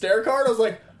Bluth stair car, and I was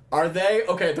like, are they?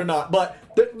 Okay, they're not. But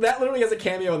that literally has a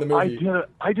cameo in the movie.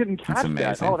 I didn't catch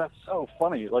that. Oh, that's so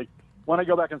funny. Like, when I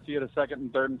go back and see it a second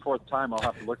and third and fourth time, I'll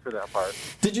have to look for that part.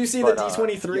 Did you see the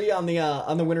D23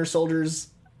 on the Winter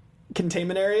Soldier's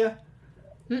containment area?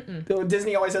 Mm-mm.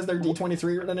 Disney always has their D23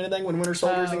 written on anything. When Winter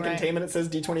Soldier's in containment, it says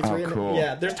D23. Oh, cool.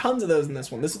 Yeah, there's tons of those in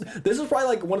this one. This is probably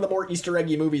like one of the more Easter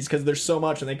eggy movies because there's so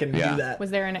much and they can do that.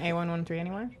 Was there an A113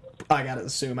 anywhere? I gotta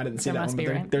assume. I didn't see that one, but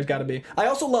right. there's gotta be. I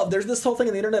also love, there's this whole thing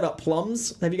on the internet about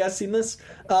plums. Have you guys seen this?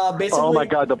 Basically, oh my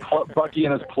god, Bucky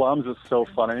and his plums is so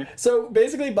funny. So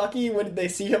basically, Bucky, when they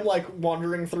see him like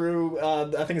wandering through,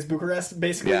 I think it's Bucharest,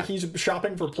 basically he's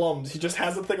shopping for plums. He just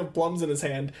has a thing of plums in his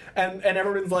hand, and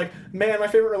everyone's like, man, my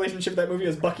favorite relationship in that movie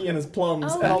is Bucky and his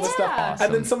plums, and all this stuff. Awesome.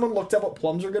 And then someone looked up what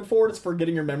plums are good for. It's for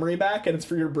getting your memory back, and it's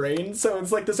for your brain. So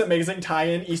it's like this amazing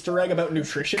tie-in Easter egg about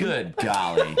nutrition. Good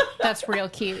golly. That's real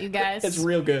cute, you guys. It's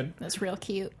real good. That's real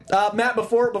cute. Matt,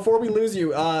 before we lose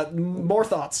you, more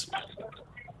thoughts.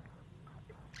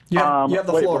 You have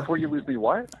the floor. Before you lose me,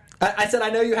 what? I said I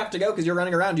know you have to go because you're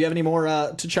running around. Do you have any more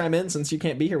to chime in since you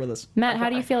can't be here with us? Matt, how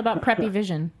do you feel about preppy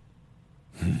Vision?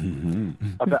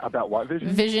 About what Vision?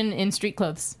 Vision in street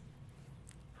clothes.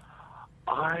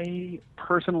 I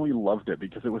personally loved it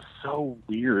because it was so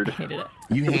weird. Hated it.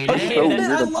 You hated it? So weird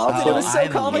I loved it. It was so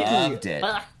comic-y. I loved it.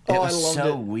 Oh, It I was loved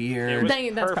so it. weird. It was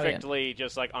That's probably it. perfectly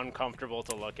just like uncomfortable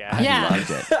to look at. Yeah. I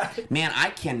loved it. Man, I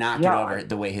cannot get over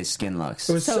the way his skin looks.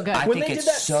 It was So good. I when think they it's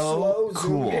did that so slow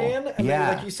zoom cool. pan, and Yeah.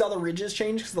 then like you saw the ridges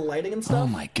change because of the lighting and stuff. Oh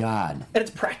my god. And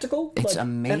it's practical. It's and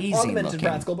amazing augmented looking.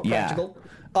 practical, but Yeah. practical.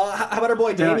 How about our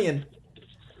boy Damien?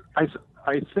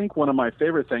 I think one of my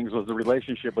favorite things was the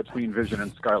relationship between Vision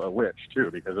and Scarlet Witch too,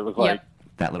 because it was like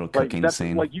that little cooking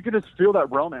scene. Like you could just feel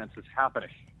that romance is happening.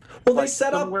 Well, like, they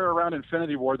set up somewhere around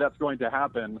Infinity War that's going to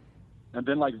happen, and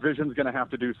then like Vision's going to have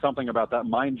to do something about that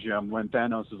mind gem when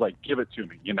Thanos is like, "Give it to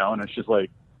me," you know, and it's just like,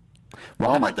 well,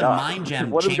 oh how my about the God. mind gem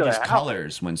What is gonna changes happen?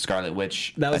 colors when Scarlet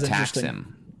Witch That was attacks interesting.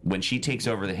 him? When she takes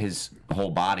over his whole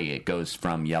body, it goes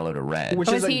from yellow to red. Which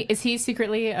Oh, is is he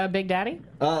secretly a Big Daddy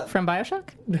from Bioshock?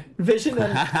 Vision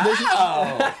and Vision.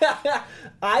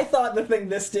 I thought the thing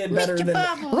this did better than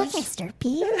Look, Mr.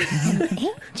 P, I'm an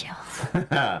angel.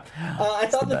 I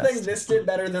thought the thing this did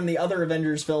better than the other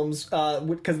Avengers films,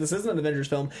 because this isn't an Avengers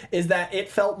film, is that it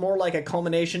felt more like a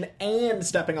culmination and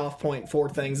stepping off point for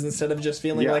things instead of just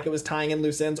feeling like it was tying in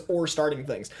loose ends or starting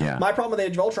things. Yeah. My problem with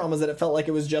Age of Ultron was that it felt like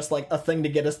it was just like a thing to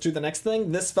get us to the next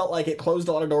thing. This felt like it closed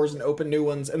a lot of doors and opened new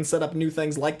ones and set up new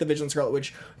things like the Vision Scarlet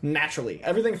Witch naturally.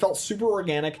 Everything felt super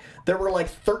organic. There were like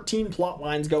 13 plot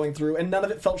lines going through and none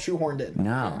of it felt shoehorned in.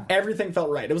 No. Everything felt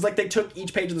right. It was like they took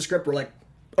each page of the script, were like,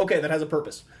 okay, that has a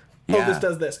purpose. Oh, Yeah. this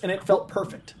does this. And it felt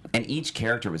perfect. And each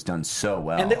character was done so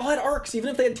well. And they all had arcs, even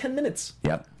if they had 10 minutes.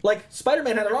 Yep. Like,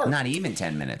 Spider-Man had an arc. Not even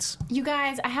 10 minutes. You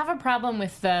guys, I have a problem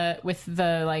with the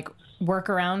like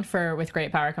workaround for with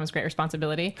great power comes great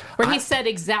responsibility, where he said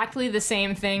exactly the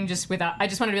same thing just without. I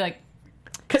just wanted to be like,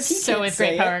 because he so can't with say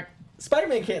great power, it.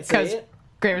 Spider-Man can't say it.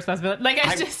 Great responsibility. Like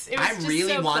I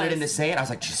really so wanted close. him to say it. I was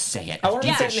like, just say it. I wanted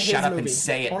He to say said, it in his shut up movie. and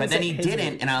say I it. wanted But to then say he it in his didn't,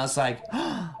 movie. and I was like,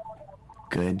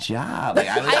 good job. Like,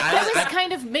 I was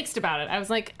kind of mixed about it. I was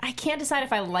like, I can't decide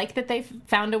if I like that they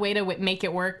found a way to make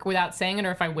it work without saying it,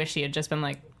 or if I wish he had just been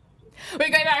like,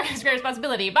 "Wait, great power comes great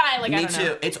responsibility." Bye. Like, I Me don't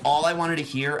know. too. It's all I wanted to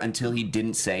hear until he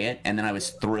didn't say it, and then I was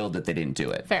thrilled that they didn't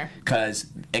do it. Fair. Because,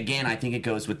 again, I think it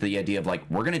goes with the idea of, like,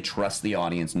 we're going to trust the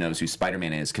audience knows who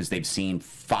Spider-Man is because they've seen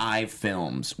 5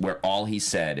 films where all he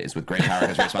said is with great power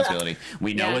comes great responsibility.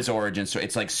 We know his origin story.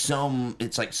 It's like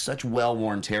such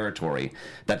well-worn territory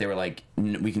that they were like,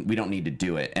 we don't need to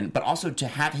do it. But also to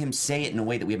have him say it in a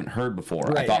way that we haven't heard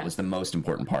before, I thought was the most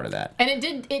important part of that. And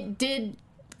it did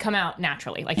come out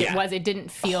naturally. Like it didn't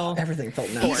feel everything felt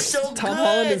natural. He's so Tom good.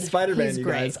 Holland is Spider-Man, He's you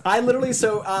great. guys. I literally,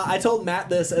 I told Matt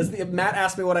this, Matt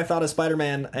asked me what I thought of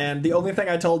Spider-Man, and the only thing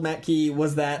I told Matt Key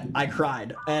was that I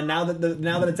cried. And now that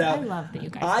it's out, I love that you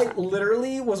guys I cried.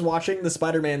 literally was watching the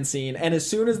Spider-Man scene, and as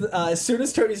soon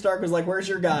as Tony Stark was like, "Where's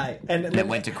your guy?" and it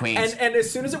went to Queens. and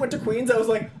as soon as it went to Queens, I was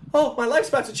like, "Oh, my life's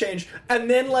about to change." And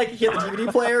then like he had the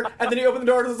DVD player, and then he opened the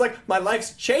door and was like, "My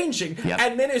life's changing." Yep.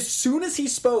 And then as soon as he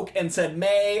spoke and said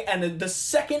May, and the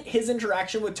second his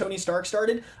interaction with Tony Stark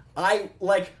started, I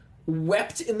like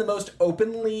wept in the most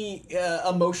openly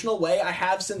emotional way I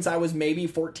have since I was maybe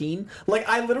 14. Like,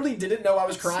 I literally didn't know I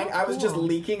was crying. so I was just cool.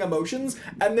 leaking emotions.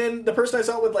 And then the person I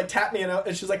saw would like tap me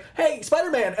and she's like, "Hey,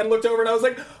 Spider-Man," and looked over and I was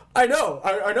like, I know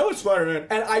it's Spider-Man.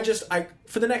 And I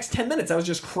for the next 10 minutes I was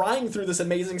just crying through this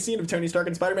amazing scene of Tony Stark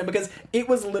and Spider-Man because it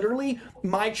was literally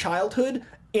my childhood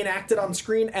enacted on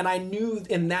screen, and I knew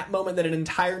in that moment that an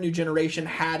entire new generation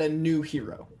had a new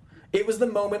hero. It was the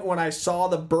moment when I saw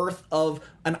the birth of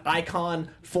an icon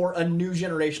for a new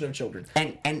generation of children.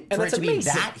 And for it that's to be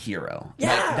amazing. that hero. Yeah.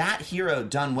 Like, that hero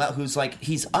done well, who's like,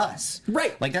 he's us.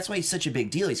 Right. Like, that's why he's such a big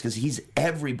deal. He's because he's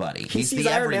everybody. He He's sees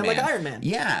the Iron Man everyman. like Iron Man.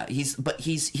 Yeah. He's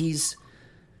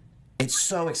it's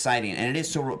so exciting, and it is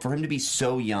so for him to be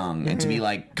so young and to be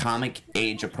like comic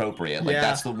age appropriate. Like Yeah.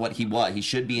 that's what he was. He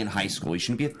should be in high school. He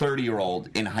shouldn't be a 30-year-old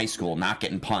in high school not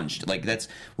getting punched. Like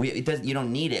you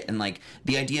don't need it. And like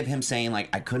the idea of him saying like,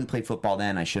 I couldn't play football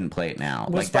then, I shouldn't play it now.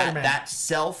 Was Like Spider-Man. that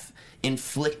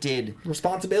self-inflicted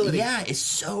Responsibility. yeah, is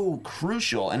so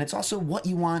crucial, and it's also what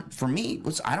you want. For me,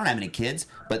 I don't have any kids,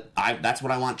 but that's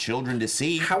what I want children to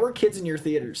see. How are kids in your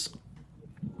theaters?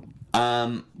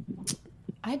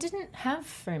 I didn't have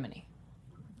very many.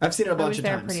 I've seen it a bunch was of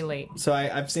there times. pretty late. So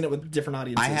I've seen it with different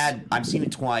audiences. I've seen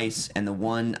it twice, and the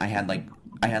one I had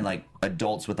like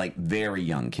adults with like very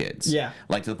young kids. Yeah.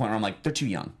 Like to the point where I'm like, they're too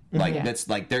young. Like Yeah. that's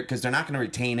like because they're not going to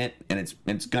retain it, and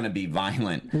it's going to be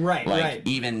violent. Right, Like right.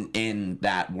 even in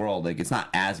that world, like it's not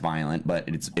as violent, but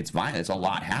it's violent. It's a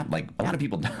lot happen. Like a lot of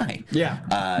people die.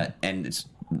 Yeah. And it's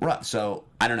rough. So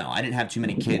I don't know. I didn't have too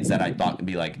many kids that I thought would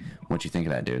be like, what you think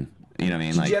of that, dude? You know what I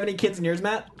mean? Did Like, you have any kids in yours,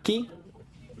 Matt? Key?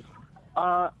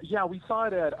 Yeah, we saw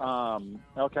it at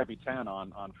El Capitan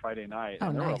on Friday night,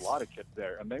 and there were nice. a lot of kids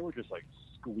there, and they were just like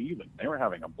squealing. They were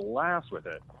having a blast with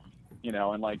it, you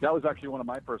know. And like that was actually one of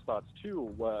my first thoughts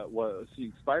too. Was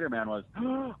seeing Spider-Man was,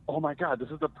 oh my God, this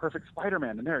is the perfect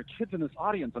Spider-Man, and there are kids in this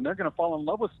audience, and they're gonna fall in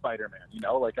love with Spider-Man. You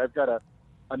know, like I've got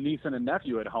a niece and a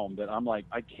nephew at home that I'm like,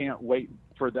 I can't wait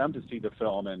for them to see the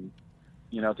film and.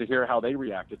 You know, to hear how they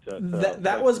reacted to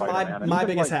That was Spider-Man. And my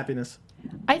even, biggest like, happiness.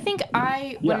 I think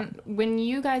when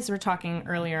you guys were talking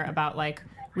earlier about like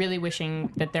really wishing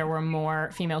that there were more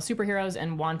female superheroes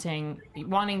and wanting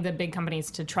the big companies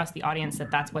to trust the audience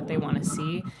that that's what they want to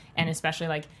see, and especially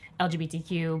like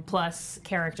LGBTQ plus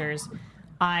characters,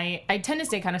 I tend to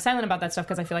stay kind of silent about that stuff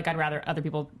because I feel like I'd rather other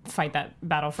people fight that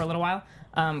battle for a little while.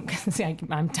 Because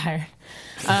I'm tired.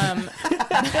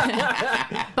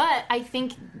 But I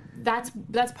think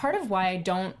that's part of why I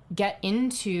don't get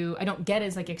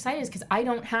as like excited, is because I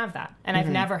don't have that, and I've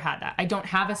never had that. I don't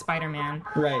have a Spider-Man.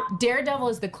 Right. Daredevil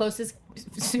is the closest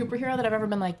superhero that I've ever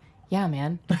been like, yeah,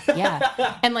 man,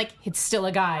 yeah, and like it's still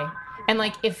a guy. And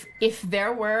like if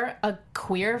there were a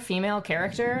queer female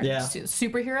character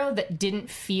superhero that didn't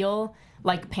feel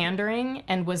like pandering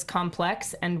and was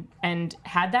complex and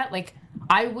had that, like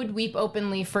I would weep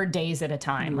openly for days at a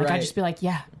time. Like I'd just be like,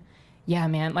 yeah,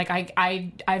 man. Like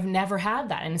I've never had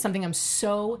that, and it's something I'm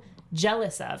so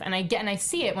jealous of. And I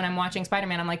see it when I'm watching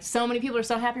Spider-Man. I'm like, so many people are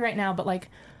so happy right now, but like,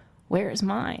 where is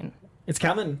mine? It's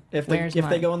coming. If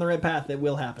they go on the right path, it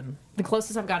will happen. The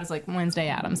closest I've got is like Wednesday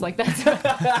Addams. Like that's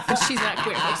but she's not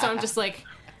queer. Like, so I'm just like,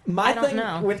 my I don't thing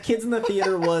know. with kids in the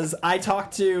theater was I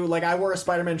talked to, like, I wore a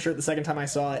Spider-Man shirt the second time I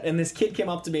saw it, and this kid came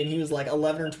up to me and he was like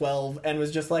 11 or 12 and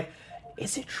was just like,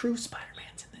 is it true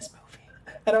Spider-Man's in this movie?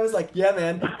 And I was like, yeah,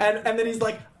 man. And then he's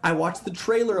like, I watched the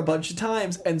trailer a bunch of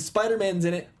times and Spider-Man's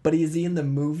in it, but is he in the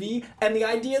movie? And the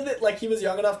idea that like he was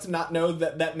young enough to not know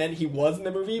that meant he was in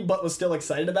the movie but was still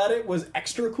excited about it was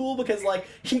extra cool, because like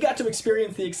he got to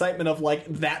experience the excitement of like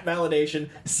that validation,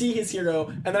 see his hero.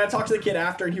 And then I talked to the kid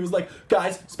after and he was like,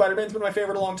 guys, Spider-Man's been my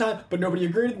favorite a long time, but nobody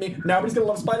agreed with me. Now everybody's gonna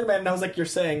love Spider-Man. And I was like, you're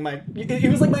saying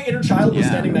it was like my inner child was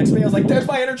standing next to me. I was like, there's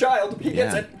my inner child. He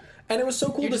gets it. And it was so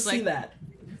cool to see like, that.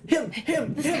 Him.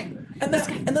 And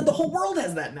then the whole world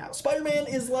has that now. Spider-Man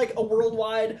is like a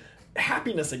worldwide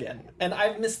happiness again. And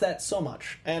I've missed that so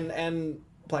much. And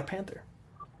Black Panther.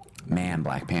 Man,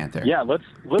 Black Panther. Yeah, let's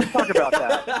talk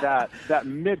about that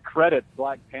mid-credit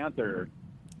Black Panther.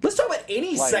 Let's talk about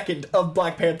any second of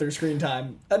Black Panther screen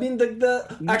time. I mean,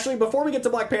 actually, before we get to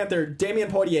Black Panther, Damien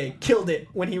Poitier killed it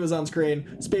when he was on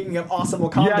screen. Speaking of awesome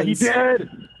Wakandans. Yeah, he did.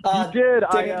 He did.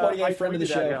 Damien Poitier, friend of the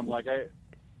show. Him. Like I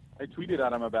tweeted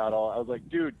at him about all. I was like,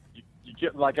 dude, you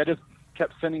get like I just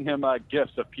kept sending him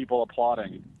gifs of people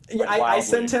applauding. Yeah, I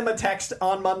sent him a text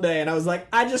on Monday, and I was like,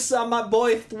 I just saw my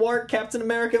boy thwart Captain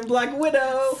America and Black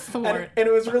Widow. And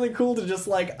it was really cool to just,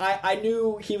 like, I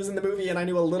knew he was in the movie, and I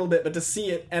knew a little bit, but to see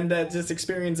it and to just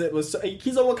experience it was...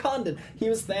 he's a Wakandan. He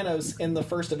was Thanos in the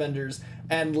first Avengers,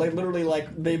 and like literally, like,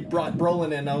 they brought Brolin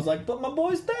in, and I was like, but my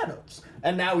boy's Thanos.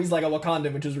 And now he's, like, a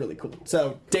Wakandan, which is really cool.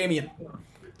 So, Damien.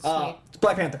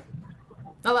 Black Panther.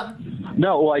 I love him.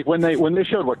 No, like when they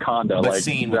showed Wakanda, But like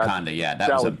seeing Wakanda,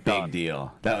 that was a big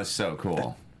deal. That was so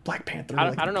cool. Black Panther.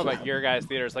 I don't know about your guys'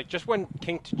 theaters. Like just when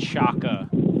King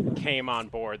T'Chaka came on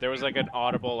board, there was like an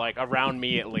audible, like around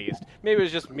me at least. Maybe it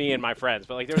was just me and my friends,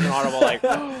 but like there was an audible like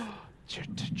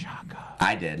T'Chaka.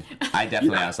 I did. I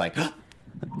definitely. I was like.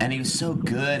 And he was so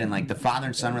good, and like the father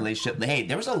and son relationship. Hey,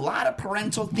 there was a lot of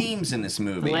parental themes in this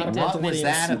movie. What was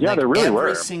that? Yeah, like, there really every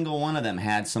were. single one of them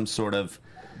had some sort of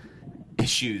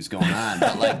issues going on.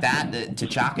 But like that,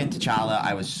 T'Chaka and T'Challa,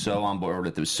 I was so on board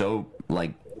with. It was so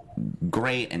like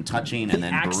great and touching, and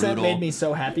then accent brutal. made me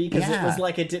so happy because it was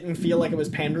like it didn't feel like it was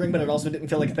pandering, but it also didn't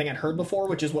feel like a thing I'd heard before,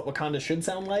 which is what Wakanda should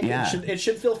sound like. Yeah. It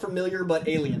should feel familiar but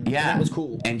alien. Yeah, and that was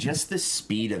cool. And just the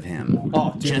speed of him.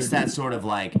 Oh, dude. Just that sort of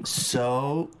like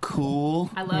so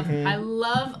cool. I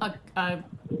love a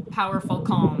powerful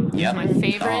calm. Yep. It's my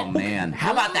favorite. Oh man,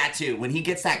 how about that too? When he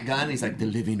gets that gun, he's like, "The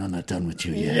living are not done with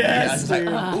you yet." Yes, dude.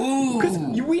 Like, ooh. Because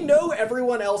we know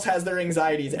everyone else has their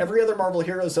anxieties. Every other Marvel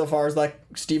hero so far is like,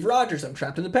 Steve Rogers, I'm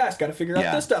trapped in the past, gotta figure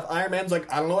out this stuff. Iron Man's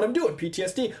like, I don't know what I'm doing,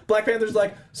 PTSD. Black Panther's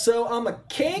like, so I'm a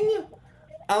king?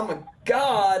 I'm a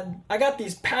god. I got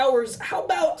these powers. How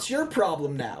about it's your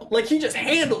problem now? Like, he just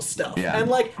handles stuff. Yeah. And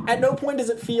like, at no point does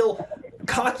it feel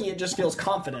cocky, it just feels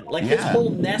confident. Like his whole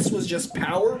ness was just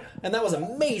power, and that was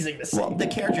amazing to see. Well, the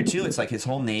character too, it's like his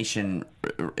whole nation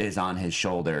is on his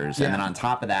shoulders, and then on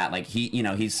top of that, like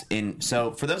he's in.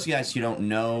 So for those of you guys who don't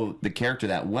know the character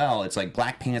that well, it's like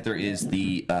Black Panther is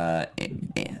the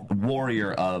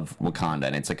warrior of Wakanda,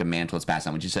 and it's like a mantle that's passed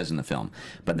on, which he says in the film.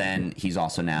 But then he's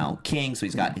also now king, so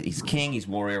he's king, he's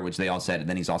warrior, which they all said, and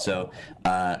then he's also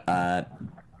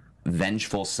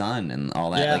vengeful son and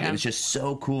all that. Yeah. Like it was just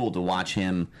so cool to watch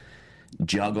him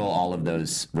juggle all of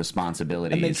those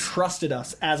responsibilities. And they trusted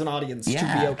us as an audience to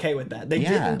be okay with that. They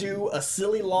didn't do a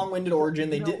silly, long-winded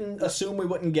origin. They didn't assume we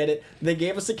wouldn't get it. They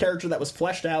gave us a character that was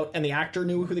fleshed out, and the actor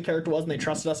knew who the character was, and they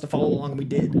trusted us to follow along, and we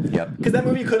did. Yep. Because that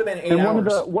movie could have been 8 and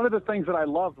hours. one of the things that I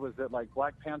loved was that like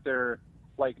Black Panther,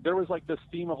 like there was like this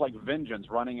theme of like vengeance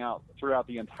running out throughout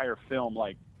the entire film.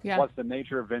 Like, what's the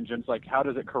nature of vengeance? Like, how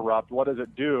does it corrupt? What does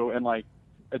it do? And like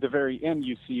at the very end,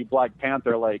 you see Black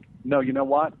Panther like, no, you know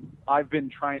what? I've been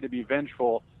trying to be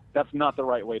vengeful. That's not the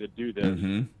right way to do this.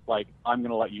 Mm-hmm. Like, I'm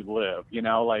going to let you live, you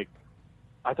know? Like,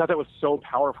 I thought that was so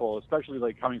powerful, especially,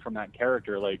 like, coming from that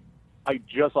character. Like, I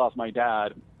just lost my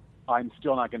dad. I'm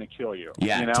still not going to kill you.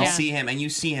 Yeah, you know? to see him, and you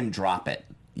see him drop it.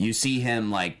 You see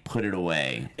him like put it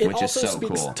away, which is also so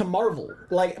speaks cool. to Marvel.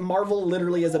 Like Marvel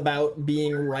literally is about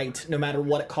being right no matter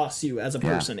what it costs you as a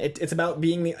person. It's about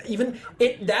being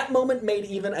that moment made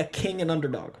even a king an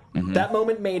underdog. Mm-hmm. That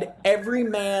moment made every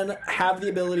man have the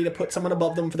ability to put someone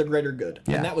above them for the greater good.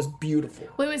 Yeah. And that was beautiful.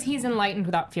 Well, it was he's enlightened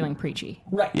without feeling preachy.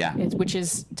 Right. Yeah. Which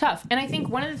is tough. And I think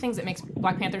one of the things that makes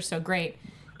Black Panther so great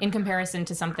in comparison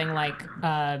to something like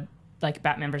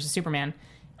Batman versus Superman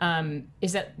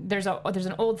is that there's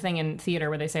an old thing in theater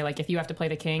where they say, like, if you have to play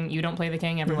the king, you don't play the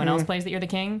king, everyone else plays that you're the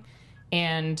king.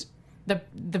 And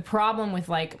the problem with,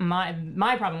 like,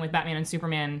 my problem with Batman and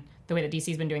Superman, the way that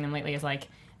DC's been doing them lately, is like,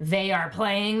 they are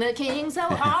playing the king so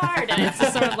hard, and it's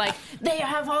just sort of like, they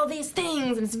have all these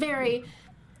things, and it's very,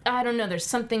 I don't know, there's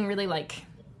something really, like,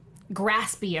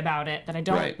 graspy about it that I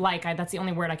don't like. That's the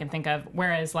only word I can think of.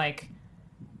 Whereas, like,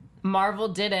 Marvel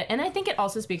did it, and I think it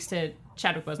also speaks to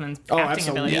Chadwick Boseman's acting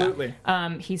ability.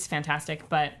 He's fantastic,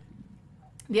 but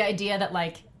the idea that,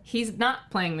 like, he's not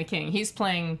playing the king, he's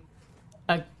playing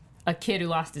a kid who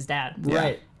lost his dad,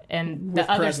 Right? And With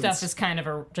the other presence. stuff is kind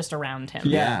of just around him,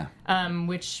 Yeah.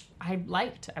 which I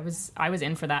liked. I was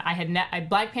in for that.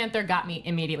 Black Panther got me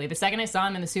immediately. The second I saw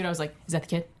him in the suit, I was like, "Is that the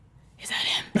kid? Is that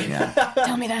him? Yeah.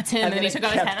 Tell me that's him." And then he took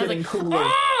off his hat. I was like, cooler.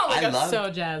 "Oh!" Like, I I'm loved so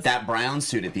jazzed. that brown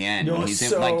suit at the end. It When was he's in,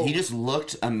 so- like, he just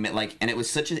looked like, and it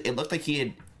was it looked like he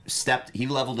had he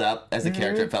leveled up as a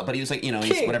character, it felt, but he was like, you know,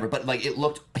 he's King. whatever, but like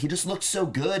he just looked so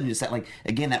good, and just that, like,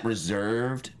 again, that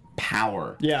reserved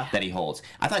power that he holds.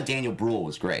 I thought Daniel Bruhl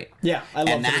was great. Yeah, I love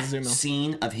and that Zemo.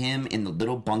 scene of him in the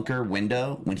little bunker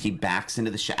window when he backs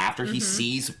into the after he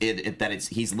sees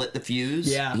he's lit the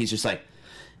fuse. Yeah. He's just like,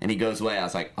 and he goes away. I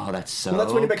was like, oh, that's so Well,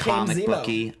 that's when he became comic Zemo.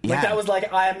 booky. Like, that was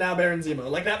like, I am now Baron Zemo.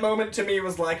 Like, that moment to me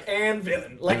was like, and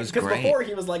villain. Like, It was because great. before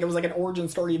he was like, it was like an origin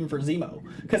story even for Zemo.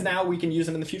 Because now we can use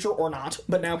him in the future or not,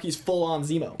 but now he's full on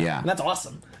Zemo. Yeah. And that's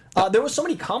awesome. There was so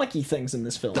many comic-y things in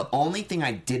this film. The only thing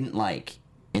I didn't like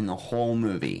in the whole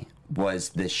movie was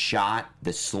the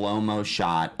slow-mo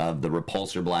shot of the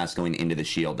repulsor blast going into the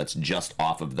shield that's just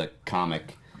off of the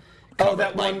comic cover.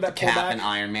 That like one that Cap pulled back? and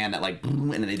Iron Man, that like,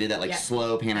 boom, and they did that like Yeah.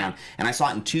 slow pan around. And I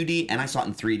saw it in 2D and I saw it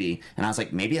in 3D, and I was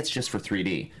like, maybe it's just for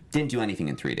 3D. Didn't do anything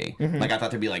in 3D. Like, I thought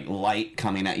there'd be like light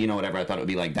coming out, whatever. I thought it would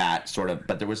be like that sort of,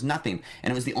 but there was nothing.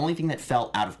 And it was the only thing that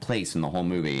felt out of place in the whole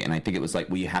movie. And I think it was like,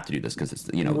 well, you have to do this because it's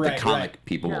the Right, comic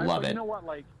people will love You it. know what?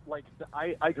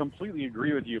 I completely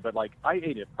agree with you, but like I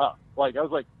ate it up. Like I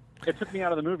was like, it took me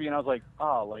out of the movie, and I was like,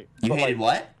 oh, like You but, hated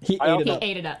like, what? he I ate it also- up. He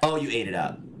ate it up. Oh, you ate it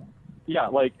up. Yeah,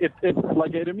 like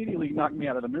it immediately knocked me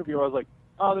out of the movie. Where I was like,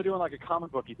 oh, they're doing like a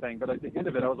comic booky thing, but at the end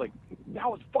of it, I was like, that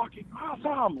was fucking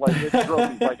awesome. Like it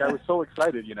drove me, like I was so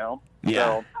excited,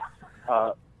 Yeah.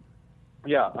 So,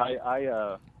 yeah,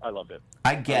 I loved it.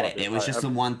 I get I it. love It was just the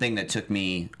one thing that took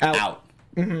me Out. out.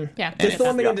 Yeah. It's the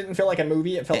one thing Yeah. that didn't feel like a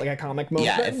movie. It felt like a comic movie.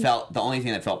 Yeah, it felt the only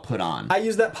thing that felt put on. I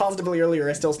used that positively earlier.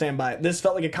 I still stand by it. This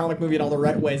felt like a comic movie in all the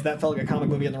right ways. That felt like a comic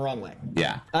movie in the wrong way.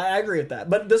 Yeah. I agree with that.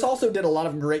 But this also did a lot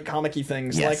of great comic-y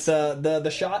things. Yes. Like the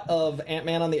shot of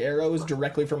Ant-Man on the arrows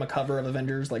directly from a cover of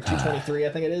Avengers, like 223, I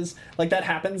think it is. Like, that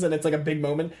happens, and it's like a big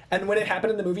moment. And when it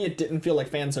happened in the movie, it didn't feel like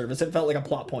fan service. It felt like a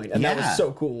plot point, and that Yeah. was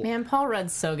so cool. Man, Paul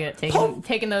Rudd's so good at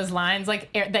taking those lines.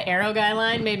 Like, the Arrow guy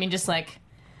line made me just like,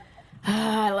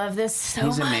 I love this so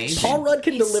He's much. amazing. Paul Rudd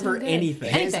can He's deliver so good. anything.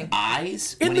 His Anything.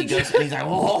 eyes In when the he goes, he's like,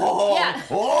 whoa, Yeah.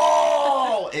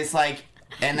 whoa. It's like,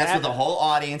 and that's what the whole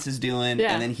audience is doing,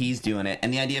 Yeah. and then he's doing it.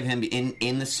 And the idea of him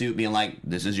in the suit being like,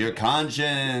 this is your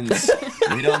conscience.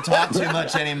 We don't talk too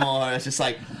much anymore. It's just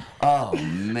like, oh, You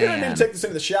don't need man. to take this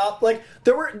into the shop. Like,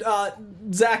 there were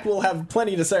Zach will have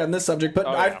plenty to say on this subject, but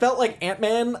I felt like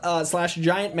Ant-Man /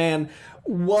 Giant Man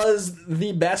was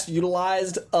the best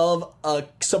utilized of a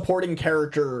supporting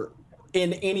character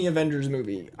in any Avengers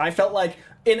movie. I felt like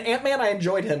in Ant-Man I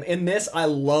enjoyed him. In this I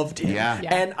loved him. Yeah.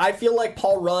 And I feel like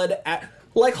Paul Rudd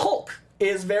like Hulk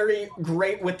is very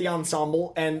great with the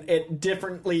ensemble, and it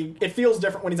feels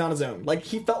different when he's on his own. Like,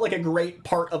 he felt like a great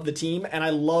part of the team, and I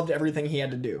loved everything he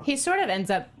had to do. He sort of ends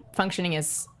up functioning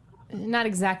as, not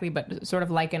exactly, but sort of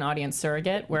like an audience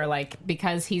surrogate, where, like,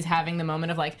 because he's having the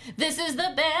moment of, like, this is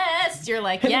the best, you're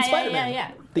like, Him yeah, and yeah, Spider-Man. yeah,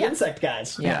 yeah. The insect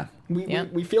guys. Yeah.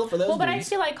 We feel for those Well, but I dudes.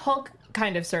 feel like Hulk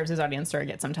kind of serves as audience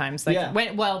surrogate sometimes. Like, Yeah.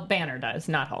 Banner does,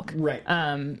 not Hulk. Right.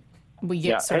 We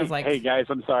get sort hey, of like, hey guys,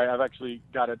 I'm sorry, I've actually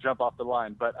got to jump off the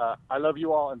line, but I love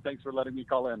you all, and thanks for letting me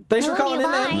call in. Thanks for Love calling you,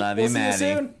 in, man. bye. Love we'll you, see Maddie.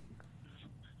 you soon.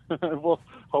 Well,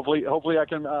 hopefully I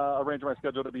can arrange my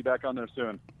schedule to be back on there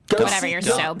soon. Go whenever see, you're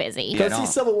go, so busy. Go Yeah, see don't-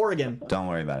 Civil War again. Don't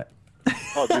worry about it.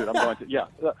 Oh, dude, I'm going to. Yeah,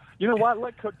 you know what?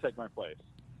 Let Cook take my place.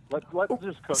 Let's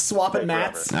just cook. Swapping stay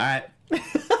mats. forever. All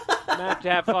right. Matt,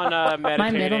 have fun meditating.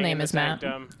 My middle name in the is Matt.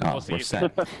 sanctum. Oh, We'll see we're you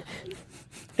set. soon.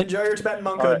 Enjoy your Tibetan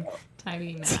All monkhood. right.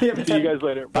 Timing Matt. See you, man. See you guys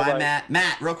later. Bye, Bye-bye. Matt.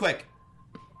 Matt, real quick.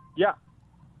 Yeah.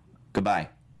 Goodbye.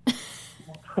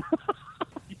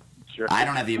 Sure. I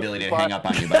don't have the ability to hang up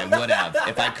on you, but I would have.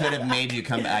 If I could have made you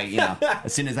come,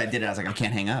 as soon as I did it, I was like, I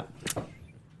can't hang up.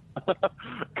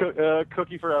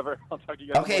 Cookie forever. I'll talk to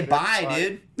you guys Okay, later. bye,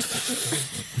 dude.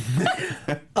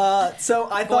 So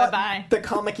I thought bye. the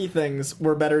comic-y things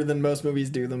were better than most movies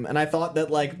do them, and I thought that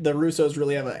like the Russos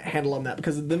really have a handle on that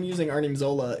because them using Arnim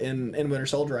Zola in Winter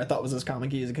Soldier I thought was as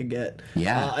comic-y as it could get.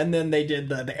 Yeah. And then they did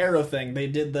the Arrow thing. They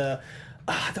did the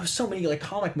there was so many like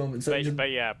comic moments. That just-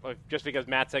 But yeah, just because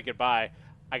Matt said goodbye,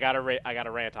 I got to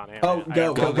rant on him. Oh,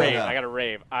 go. I got to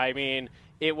rave. I mean,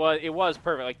 it was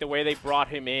perfect. Like the way they brought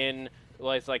him in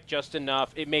was like just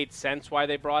enough. It made sense why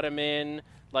they brought him in.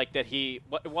 Like that it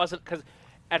wasn't because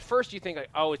at first you think like,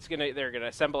 oh, they're gonna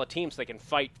assemble a team so they can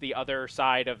fight the other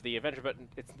side of the Avenger, but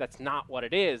that's not what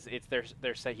it is. It's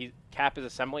Cap is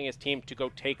assembling his team to go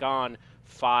take on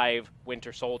 5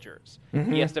 Winter Soldiers.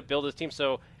 Mm-hmm. He has to build his team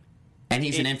so. And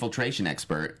he's an infiltration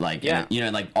expert. Like, Yeah.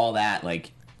 like all that.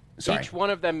 Like, sorry. Each one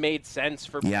of them made sense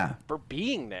for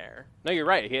being there. No, you're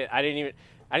right. I didn't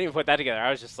even put that together.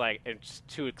 I was just like, I'm just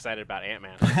too excited about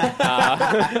Ant-Man.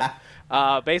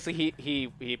 Basically,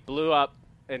 he blew up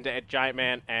into a Giant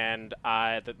Man, and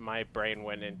my brain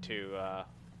went into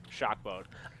shock mode.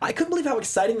 I couldn't believe how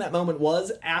exciting that moment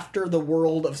was after the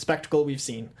world of spectacle we've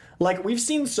seen. Like, we've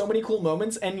seen so many cool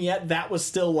moments, and yet that was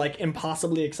still, like,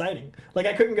 impossibly exciting. Like,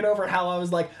 I couldn't get over how I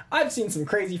was like, I've seen some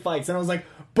crazy fights, and I was like,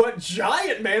 but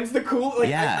Giant Man's the cool... Like,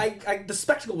 Yeah. the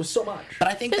spectacle was so much. But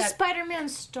I think The that Spider-Man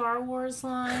Star Wars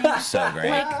line. so great.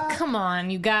 Like, come on,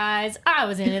 you guys. I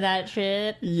was into that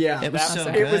shit. Yeah. It was so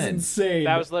It was good. insane.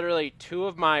 That was literally 2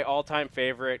 of my all-time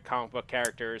favorite comic book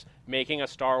characters making a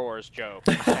Star Wars joke.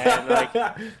 And, like,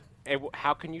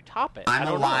 how can you top it? I I'm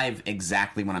don't alive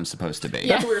exactly when I'm supposed to be.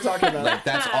 That's what we were talking about. Like,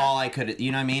 that's all I could,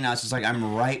 you know what I mean? I was just like,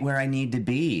 I'm right where I need to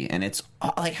be. And it's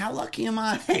like, how lucky am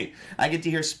I? I get to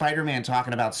hear Spider-Man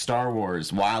talking about Star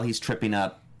Wars while he's tripping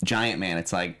up Giant Man.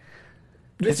 It's like,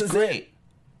 This it's is great.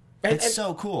 And- It's and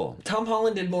so cool. Tom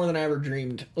Holland did more than I ever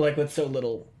dreamed, like, with so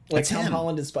little. Like, It's Tom him.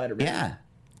 Holland is Spider-Man. Yeah.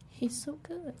 He's so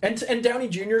good. And Downey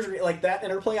Jr.'s like that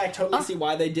interplay. I totally see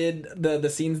why they did the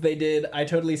scenes they did. I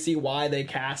totally see why they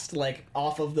cast like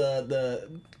off of the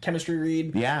chemistry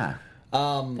read. Yeah.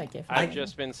 That gift. I've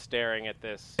just been staring at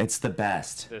this It's the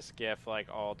best. GIF like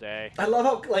all day. I love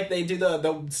how like they do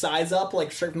the size up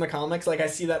like straight from the comics. Like I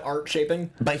see that art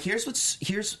shaping. But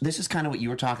this is kind of what you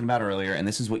were talking about earlier, and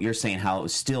this is what you're saying, how it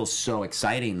was still so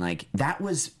exciting. Like, that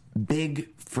was big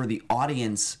for the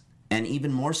audience, and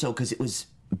even more so because it was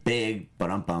big,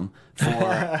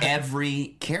 for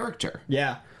every character.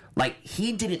 Yeah. Like,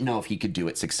 he didn't know if he could do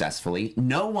it successfully.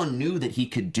 No one knew that he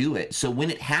could do it. So when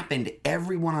it happened,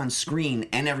 everyone on screen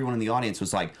and everyone in the audience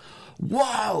was like,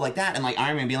 whoa, like that. And like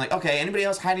Iron Man being like, okay, anybody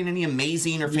else hiding any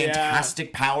amazing or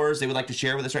fantastic powers they would like to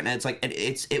share with us right now? It's like,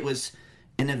 it was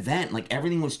an event. Like,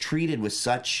 everything was treated with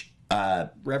such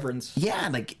reverence. Yeah,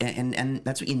 like, and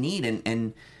that's what you need.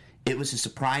 And it was a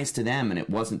surprise to them, and it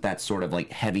wasn't that sort of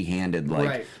like heavy-handed,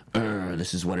 like,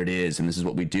 this is what it is, and this is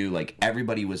what we do. Like,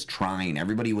 everybody was trying,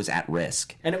 everybody was at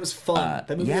risk, and it was fun.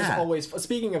 The movie was always.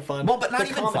 Speaking of fun, well, but not the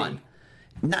even comedy.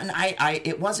 fun.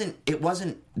 It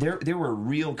wasn't. There were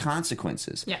real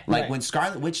consequences. Yeah. Like Right. when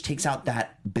Scarlet Witch takes out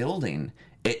that building.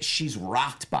 She's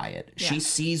rocked by it. Yeah. She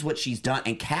sees what she's done,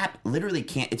 and Cap literally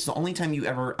can't. It's the only time you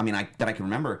ever, that I can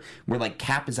remember, where like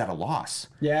Cap is at a loss.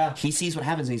 Yeah. He sees what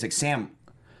happens, and he's like, Sam,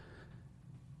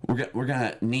 we're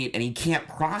gonna need, and he can't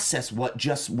process what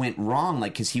just went wrong,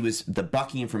 like, because he was the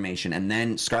Bucky information, and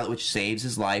then Scarlet Witch saves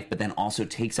his life, but then also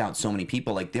takes out so many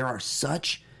people. Like, there are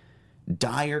such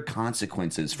dire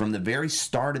consequences from the very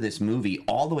start of this movie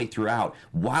all the way throughout,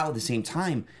 while at the same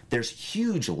time there's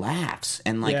huge laughs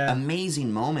and like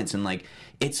amazing moments, and like,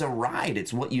 it's a ride.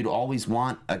 It's what you'd always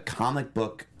want a comic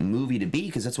book movie to be,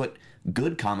 because that's what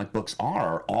good comic books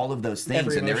are, all of those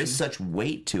things. And there is such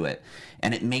weight to it,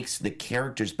 and it makes the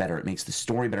characters better, it makes the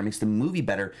story better, it makes the movie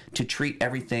better to treat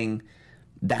everything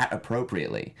that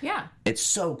appropriately. Yeah. It's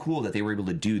so cool that they were able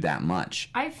to do that much.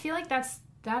 I feel like that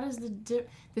is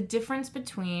the difference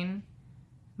between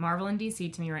Marvel and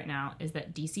DC to me right now, is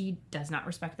that DC does not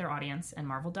respect their audience and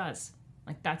Marvel does.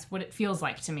 Like, that's what it feels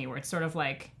like to me, where it's sort of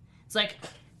like, it's like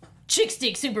chick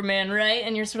stick Superman, right?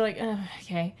 And you're sort of like, oh,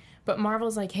 okay. But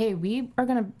Marvel's like, hey, we are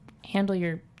going to handle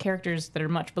your characters that are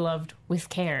much beloved with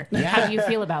care. Yeah. How do you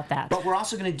feel about that? But we're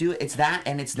also going to do it's that,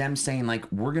 and it's them saying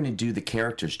like we're going to do the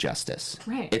characters justice.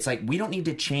 Right. It's like we don't need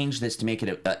to change this to make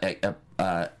it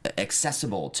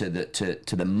accessible to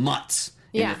the mutts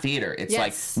in the theater. It's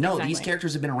like no, exactly. these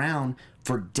characters have been around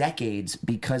for decades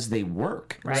because they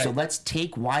work. Right. So let's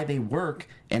take why they work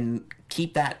and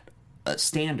keep that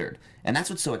standard. And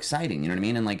that's what's so exciting. You know what I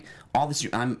mean? And like all this,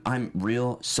 I'm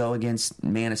real so against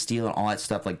Man of Steel and all that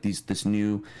stuff. Like this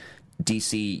new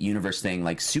DC universe thing,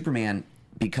 like Superman,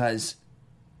 because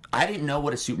I didn't know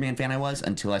what a Superman fan I was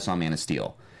until I saw Man of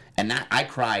Steel. And that I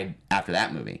cried after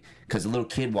that movie because a little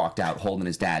kid walked out holding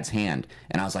his dad's hand,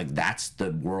 and I was like, "That's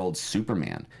the world's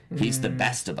Superman. He's the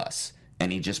best of us,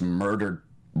 and he just murdered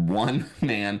one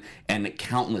man and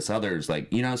countless others."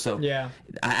 Like so. Yeah.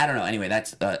 I don't know. Anyway,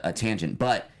 that's a tangent,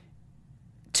 but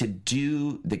to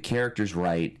do the characters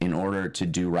right in order to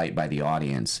do right by the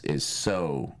audience is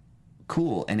so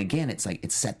cool. And again, it's like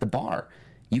it's set the bar.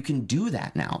 You can do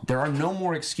that now. There are no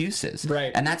more excuses.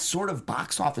 Right. And that's sort of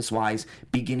box office wise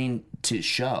beginning to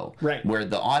show. Right. Where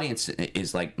the audience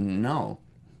is like, no.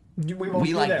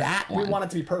 We like there. that one. We want it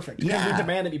to be perfect. Because Yeah. we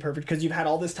demand it to be perfect because you've had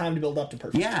all this time to build up to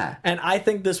perfect. Yeah. And I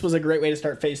think this was a great way to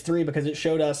start Phase 3 because it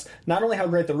showed us not only how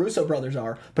great the Russo brothers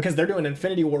are, because they're doing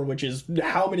Infinity War, which is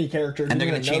how many characters. And they're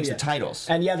going to change the titles.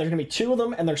 And yeah, there's going to be 2 of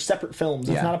them, and they're separate films.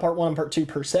 It's Yeah. not a part 1 and part 2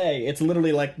 per se. It's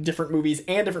literally like different movies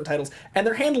and different titles. And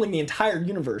they're handling the entire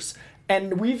universe.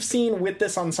 And we've seen with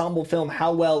this ensemble film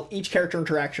how well each character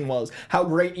interaction was, how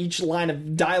great each line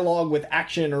of dialogue with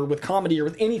action or with comedy or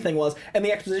with anything was, and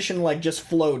the exposition like just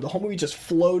flowed. The whole movie just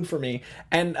flowed for me.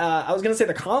 And I was gonna say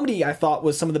the comedy I thought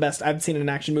was some of the best I've seen in an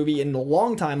action movie in a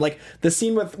long time. Like the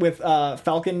scene with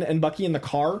Falcon and Bucky in the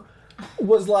car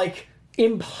was like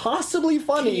impossibly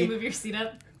funny. Can you move your seat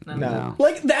up? No.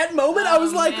 Like that moment, I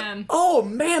was like, man. "Oh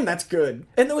man, that's good."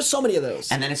 And there was so many of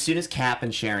those. And then as soon as Cap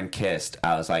and Sharon kissed,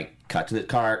 I was like, cut to the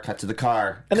car.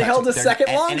 And they held a second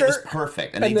and longer. it was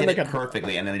perfect. And they did it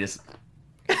perfectly. And then they just...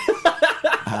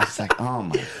 I was like, oh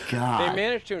my God. They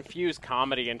managed to infuse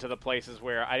comedy into the places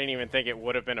where I didn't even think it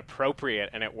would have been appropriate,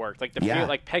 and it worked. Like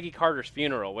like Peggy Carter's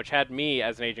funeral, which had me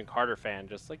as an Agent Carter fan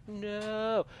just like,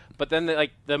 no. But then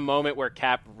the moment where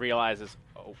Cap realizes,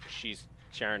 oh, she's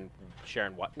Sharon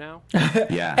what now?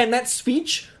 Yeah. And that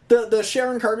speech, the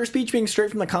Sharon Carter speech being straight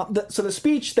from the so the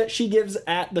speech that she gives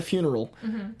at the funeral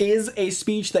is a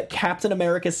speech that Captain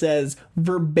America says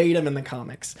verbatim in the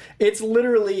comics. It's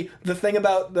literally the thing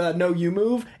about the No You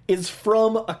Move is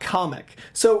from a comic.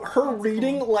 So her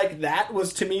reading like that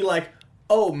was to me like,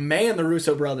 oh man, the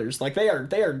Russo brothers, like they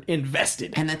are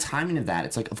invested. And the timing of that,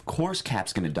 it's like, of course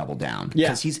Cap's going to double down.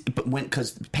 Yeah.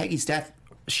 Because Peggy's death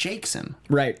shakes him.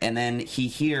 Right. And then he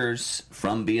hears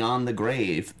from beyond the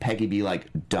grave Peggy be like,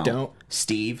 don't.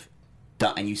 Steve,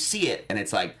 don't. And you see it, and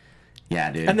it's like,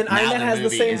 yeah, dude. And then now Iron Man has the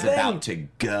movie same is thing. about to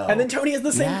go. And then Tony has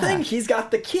the same thing. He's got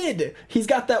the kid. He's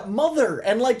got that mother.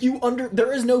 And like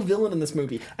there is no villain in this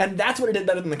movie. And that's what it did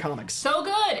better than the comics. So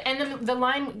good. And then the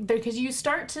line, because you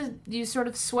sort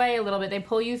of sway a little bit. They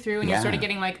pull you through, and you're sort of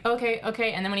getting like, okay.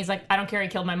 And then when he's like, I don't care, he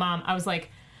killed my mom, I was like,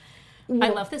 I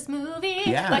love this movie.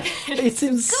 Yeah. Like, It's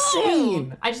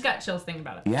insane. I just got chills thinking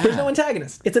about it. Yeah. There's no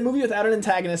antagonist. It's a movie without an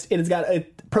antagonist. It has got a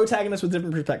protagonist with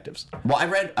different perspectives. Well, I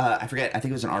read, I forget, I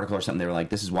think it was an article or something. They were like,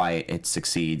 this is why it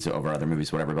succeeds over other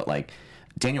movies, whatever. But like,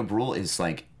 Daniel Bruhl is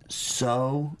like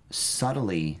so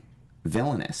subtly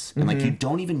villainous, and like you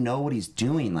don't even know what he's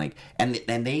doing. Like, and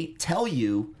they tell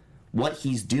you what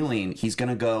he's doing. He's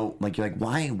gonna go like, you're like,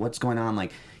 why? What's going on?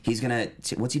 Like, he's gonna,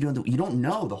 what's he doing? You don't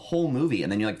know the whole movie,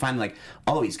 and then you're like, finally, like,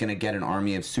 oh, he's gonna get an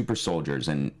army of super soldiers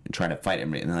and try to fight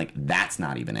everybody, and then like, that's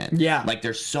not even it. Yeah. Like,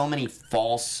 there's so many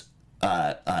false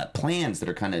plans that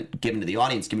are kind of given to the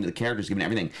audience, given to the characters, given to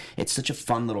everything. It's such a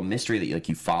fun little mystery that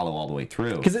you follow all the way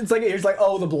through. Because it's like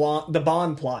oh, the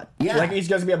Bond plot. Yeah. Like he's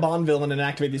going to be a Bond villain and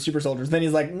activate these super soldiers. Then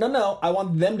he's like, no, I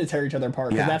want them to tear each other apart.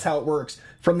 Because that's how it works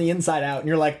from the inside out. And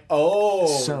you're like, oh,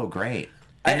 so great.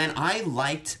 And then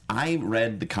I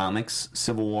read the comics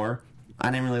Civil War. I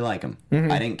didn't really like them.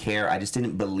 I didn't care. I just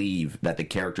didn't believe that the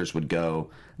characters would go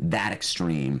that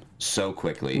extreme so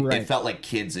quickly. Right. It felt like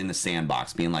kids in the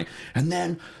sandbox being like, and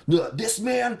then this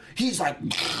man, he's like,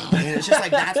 and it's just like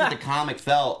that's what the comic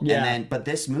felt. Yeah. And then, but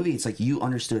this movie, it's like you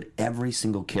understood every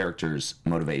single character's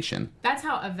motivation. That's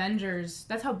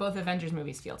how both Avengers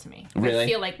movies feel to me. Really?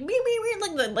 They feel like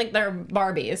like they're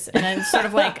Barbies, and it's sort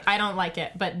of like I don't like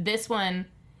it. But this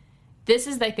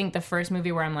is I think the first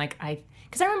movie where I'm like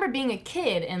because I remember being a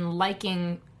kid and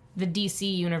liking the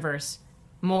DC universe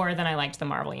more than I liked the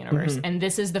Marvel universe, and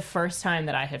this is the first time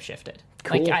that I have shifted.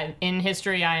 Cool. Like in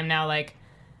history, I am now like,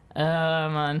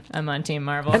 I'm on Team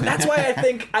Marvel. And that's why I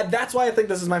think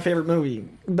this is my favorite movie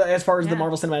as far as the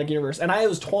Marvel Cinematic Universe. And I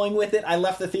was toying with it. I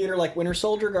left the theater like Winter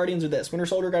Soldier, Guardians of this, Winter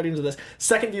Soldier, Guardians of this.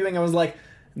 Second viewing, I was like,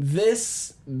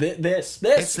 this.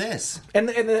 It's this.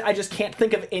 And I just can't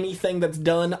think of anything that's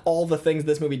done all the things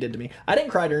this movie did to me. I didn't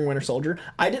cry during Winter Soldier.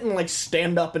 I didn't like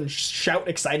stand up and shout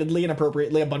excitedly and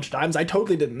appropriately a bunch of times. I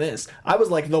totally didn't this. I was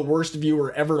like the worst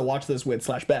viewer ever to watch this with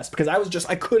 / best because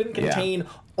I couldn't contain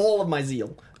all of my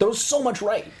zeal. There was so much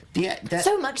right. Yeah,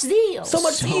 so much zeal. So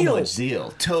much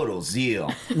zeal. Total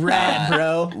zeal. Rad,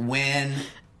 bro. When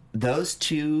those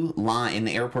two line in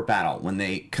the airport battle, when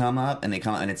they come up and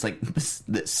it's like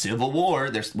the Civil War,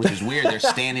 which is weird. They're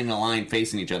standing in a line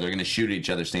facing each other. They're going to shoot at each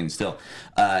other standing still.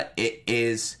 It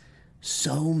is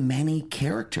so many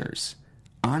characters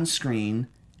on screen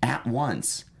at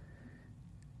once.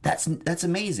 That's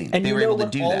amazing. And they were able to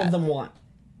do all that. of them want.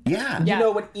 Yeah. You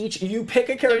know what you pick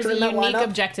a character There's in that a unique lineup.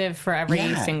 objective for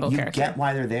every single character. You get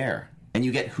why they're there, and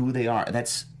you get who they are.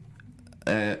 That's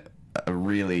a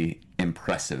really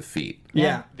impressive feat.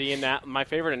 Yeah. My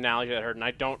favorite analogy I heard, and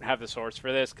I don't have the source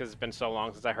for this because it's been so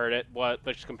long since I heard it, was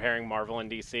just comparing Marvel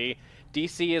and DC.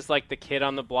 DC is like the kid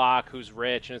on the block who's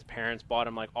rich and his parents bought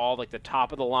him like all like the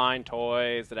top of the line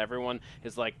toys that everyone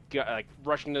is like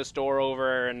rushing to the store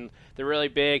over, and they're really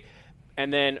big.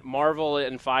 And then Marvel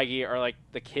and Feige are like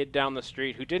the kid down the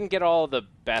street who didn't get all the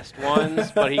best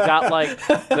ones, but he got like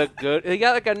he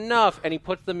got like enough, and he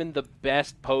puts them in the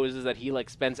best poses that he like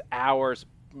spends hours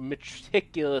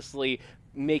meticulously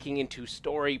making into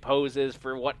story poses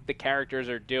for what the characters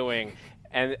are doing.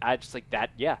 And I just like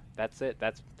that. Yeah, that's it.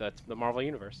 That's the Marvel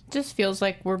universe. Just feels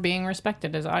like we're being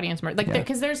respected as audience,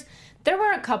 because there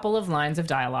were a couple of lines of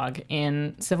dialogue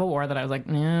in Civil War that I was like,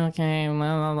 okay, blah,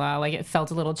 blah, blah. Like it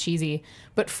felt a little cheesy,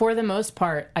 but for the most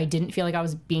part, I didn't feel like I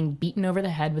was being beaten over the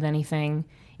head with anything.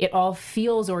 It all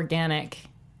feels organic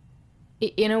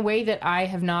in a way that I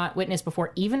have not witnessed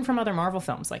before, even from other Marvel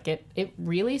films. Like it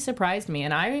really surprised me,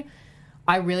 and I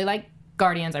really like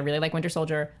Guardians, I really like Winter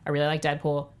Soldier, I really like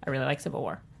Deadpool, I really like Civil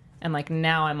War, and like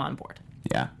now I'm on board.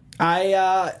 Yeah. Are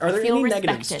there any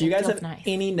negatives? respected. Do you guys have nice.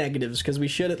 any negatives? Because we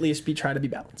should at least try to be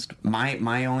balanced. My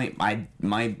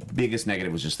biggest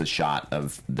negative was just the shot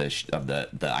of the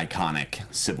iconic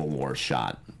Civil War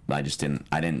shot. I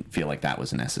didn't feel like that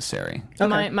was necessary.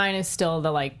 Okay. Mine is still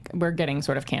the like we're getting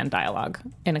sort of canned dialogue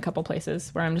in a couple places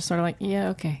where I'm just sort of like, yeah,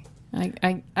 okay.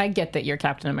 I get that you're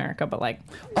Captain America, but like,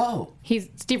 he's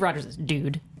Steve Rogers is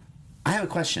dude. I have a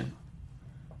question.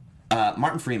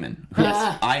 Martin Freeman, who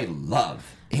I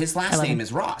love. His last name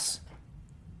is Ross.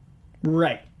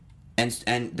 Right.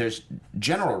 And there's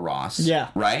General Ross. Yeah.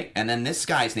 Right? And then this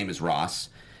guy's name is Ross.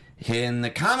 In the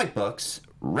comic books,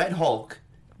 Red Hulk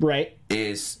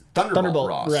is Thunderbolt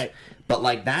Ross. Right. But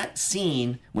like that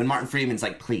scene when Martin Freeman's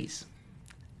like, please,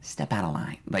 step out of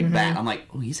line. Like that. I'm like,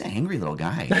 oh, he's an angry little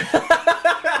guy.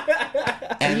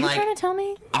 And are you trying to tell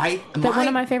me that one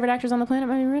of my favorite actors on the planet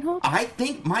might be Red Hulk? I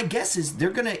think my guess is they're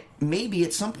going to maybe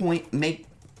at some point make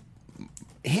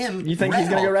him. You think he's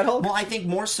going to go Red Hulk? Well, I think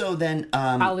more so than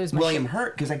William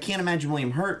Hurt, because I can't imagine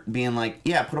William Hurt being like,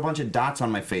 yeah, put a bunch of dots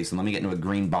on my face and let me get into a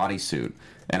green bodysuit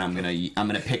and I'm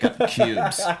gonna pick up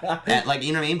cubes. And, like,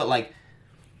 you know what I mean? But like,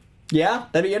 yeah,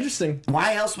 that'd be interesting.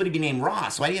 Why else would he be named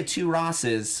Ross? Why do you have two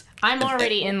Rosses? I'm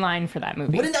already in line for that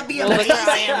movie. Wouldn't that be amazing? Where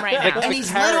I am right now. And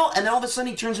he's little, and then all of a sudden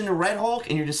he turns into Red Hulk,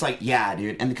 and you're just like, yeah,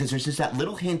 dude. And because there's just that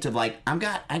little hint of like, I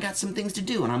got some things to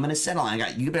do, and I'm gonna settle.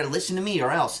 You better listen to me, or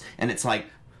else. And it's like,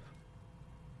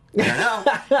 I don't know.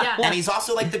 Yeah. And he's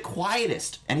also like the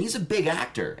quietest, and he's a big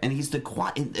actor, and he's the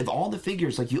quiet of all the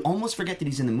figures. Like, you almost forget that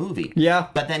he's in the movie. Yeah.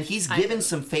 But then he's given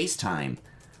some face time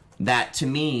that to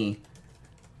me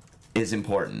is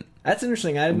important. That's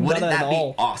interesting. I didn't know Wouldn't that at be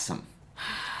all. awesome?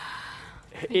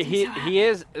 He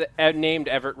is named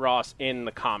Everett Ross in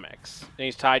the comics, and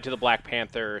he's tied to the Black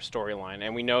Panther storyline.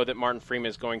 And we know that Martin Freeman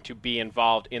is going to be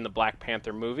involved in the Black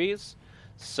Panther movies.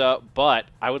 So, but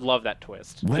I would love that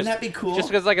twist. Wouldn't that be cool? Just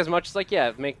because, like, as much as like,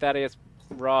 yeah, make Thaddeus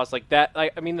Ross like that.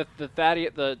 Like, I mean,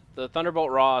 the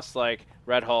Thunderbolt Ross, like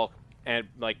Red Hulk, and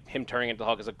like him turning into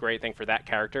Hulk is a great thing for that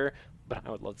character. But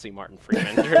I would love to see Martin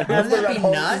Freeman. Wouldn't that be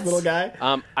nuts? Little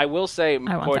guy. I will say,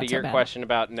 Coy, to your bad. question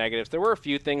about negatives, there were a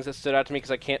few things that stood out to me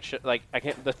because I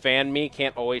can't the fan me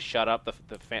can't always shut up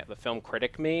the film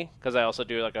critic me, because I also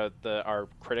do like our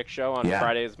critic show on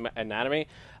Friday's Anatomy.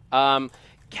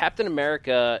 Captain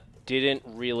America didn't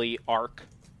really arc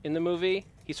in the movie.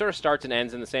 He sort of starts and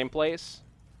ends in the same place.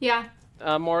 Yeah.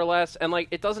 More or less, and like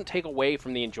it doesn't take away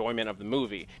from the enjoyment of the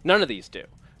movie. None of these do.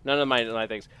 None of my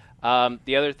things.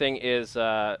 The other thing is,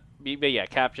 Cap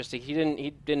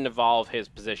he didn't evolve his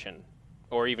position,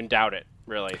 or even doubt it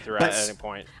really throughout at any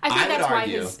point. I think I would that's why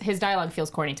argue- his dialogue feels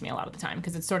corny to me a lot of the time,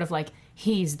 because it's sort of like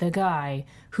he's the guy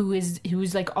who's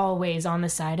like always on the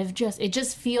side of it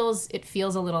just feels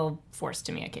a little forced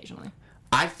to me occasionally.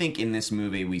 I think in this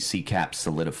movie we see Cap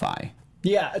solidify.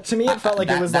 Yeah, to me it felt like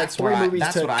it was like three movies.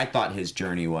 That's what I thought his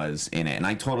journey was in it, and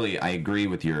I agree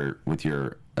with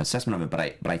your assessment of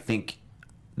it. But I think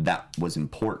that was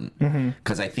important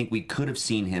because I think we could have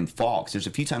seen him fall. Because there's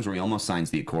a few times where he almost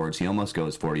signs the Accords, he almost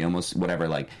goes for it, he almost whatever.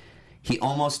 Like he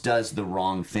almost does the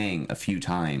wrong thing a few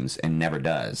times and never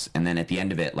does. And then at the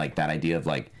end of it, like that idea of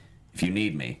like, if you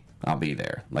need me, I'll be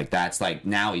there. Like that's like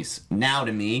now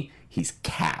to me. He's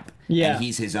Cap. Yeah. And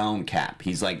he's his own Cap.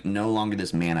 He's like no longer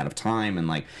this man out of time, and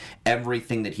like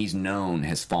everything that he's known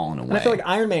has fallen away. And I feel like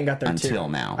Iron Man got there too. Until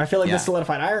now. I feel like Yeah. this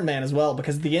solidified Iron Man as well,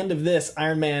 because at the end of this,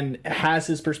 Iron Man has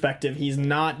his perspective. He's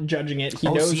not judging it. He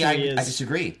knows who he is. I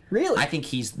disagree. Really? I think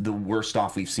he's the worst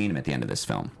off we've seen him at the end of this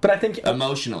film. But I think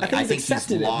Emotionally. I think he's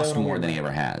accepted it, lost though, in a more weird than way. he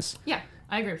ever has. Yeah,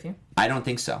 I agree with you, I don't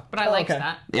think so. but I liked okay.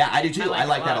 that. Yeah, I do too. I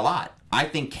like it that a lot. I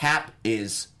think Cap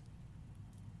is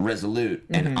resolute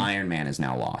and Iron Man is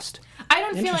now lost. I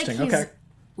don't feel like he's Interesting, okay.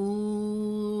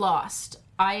 lost.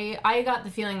 I got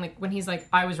the feeling like when he's like,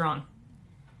 I was wrong.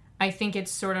 I think it's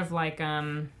sort of like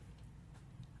a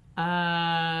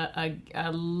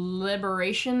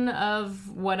liberation of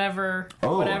whatever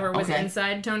was okay.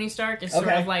 inside Tony Stark. Is sort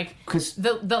Okay. of like 'Cause-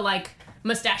 the like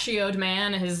mustachioed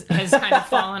man has kind of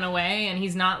fallen away, and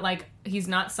he's not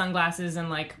sunglasses and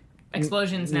like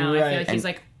explosions now. I Right. feel like he's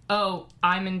And- like, oh,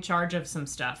 I'm in charge of some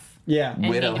stuff. Yeah. And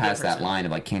Widow being a has good that person. line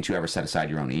of like, can't you ever set aside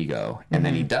your own ego? And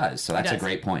then he does. So that's a does.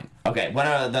 great point. Okay, what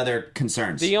are the other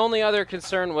concerns? The only other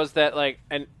concern was that, like,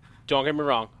 and don't get me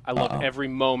wrong, I love Uh-oh. every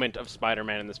moment of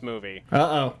Spider-Man in this movie.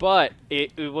 Uh-oh. But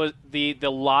it was the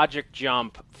logic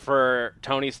jump for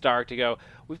Tony Stark to go,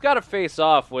 we've got to face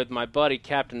off with my buddy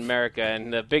Captain America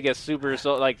and the biggest his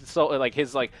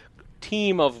like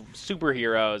team of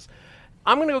superheroes.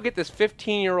 I'm going to go get this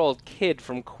 15-year-old kid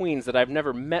from Queens that I've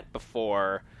never met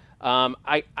before.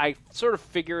 I sort of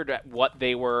figured at what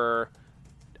they were...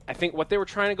 I think what they were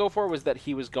trying to go for was that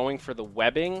he was going for the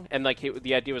webbing, and like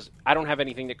the idea was, I don't have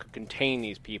anything that could contain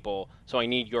these people, so I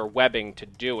need your webbing to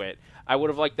do it. I would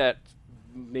have liked that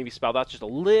maybe spelled out just a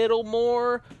little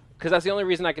more, because that's the only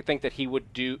reason I could think that he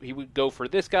would go for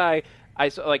this guy. I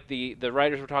saw, like the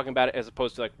writers were talking about it as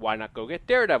opposed to like, why not go get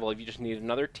Daredevil if you just need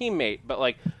another teammate? But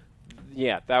like,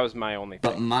 yeah, that was my only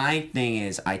thing. But my thing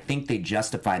is, I think they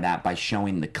justify that by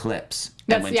showing the clips.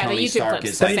 That's- and when yeah, the Tony YouTube Stark clips.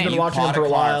 is That like, he's been you watching caught him for a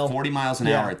a car while. 40 miles an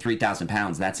Yeah. hour at 3,000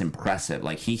 pounds. That's impressive.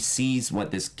 Like, he sees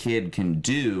what this kid can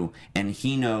do, and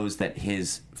he knows that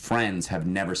his friends have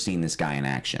never seen this guy in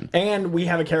action. And we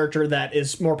have a character that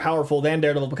is more powerful than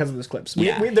Daredevil because of those clips.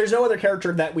 Yeah. There's no other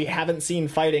character that we haven't seen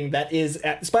fighting that is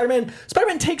at Spider-Man.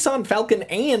 Spider-Man takes on Falcon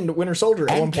and Winter Soldier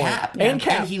at one And point. Cap. And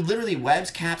Cap. And he literally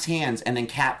webs Cap's hands, and then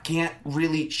Cap can't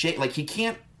really shake. Like, he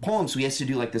can't pull him, so he has to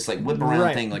do, like, this, like, whip around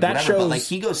Right. thing, like, That whatever. But, shows- like,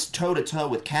 he goes toe-to-toe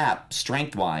with Cap,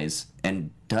 strength-wise, and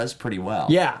does pretty well.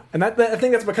 Yeah, and that I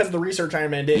think that's because of the research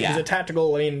Iron Man did. Yeah. He's a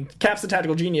tactical. I mean, Cap's a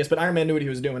tactical genius, but Iron Man knew what he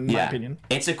was doing, in my opinion.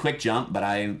 It's a quick jump, but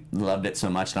I loved it so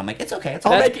much that I'm like, it's okay. It's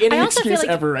I'll okay. make any I also feel excuse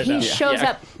like ever right he now. shows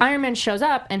up. Iron Man shows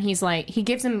up, and he's like, he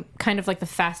gives him kind of like the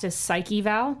fastest psyche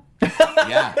val.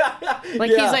 Yeah. Like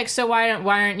Yeah. he's like, so why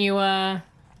don't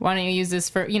you use this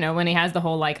for, you know, when he has the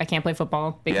whole like, I can't play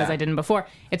football because Yeah. I didn't before.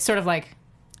 It's sort of like,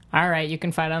 all right, you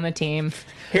can fight on the team.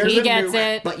 Here's He a gets new-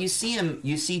 it. But you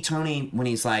see Tony when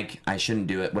he's like, I shouldn't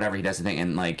do it, whatever he does the thing,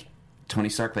 and like Tony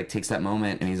Stark like takes that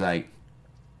moment and he's like,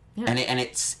 and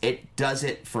it does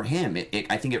it for him.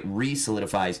 I think it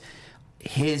re-solidifies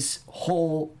his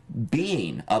whole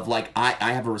being of like,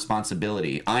 I have a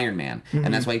responsibility, Iron Man,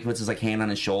 and that's why he puts his like hand on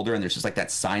his shoulder, and there's just like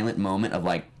that silent moment of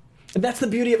like, And that's the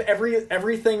beauty of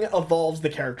everything evolves the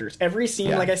characters. Every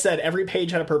scene, Yeah. like I said, every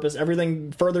page had a purpose.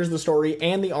 Everything furthers the story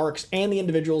and the arcs and the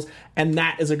individuals, and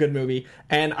that is a good movie.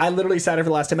 And I literally sat here for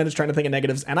the last 10 minutes trying to think of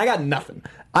negatives, and I got nothing.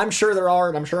 I'm sure there are,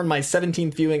 and I'm sure in my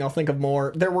 17th viewing I'll think of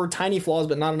more. There were tiny flaws,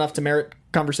 but not enough to merit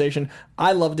conversation.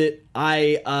 I loved it.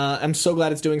 I am so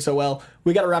glad it's doing so well.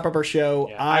 We got to wrap up our show.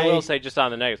 Yeah, I will say just on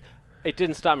the negatives, it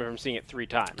didn't stop me from seeing it 3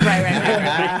 times.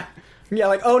 Right. Yeah,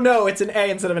 like, oh no, it's an A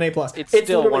instead of an A+. It's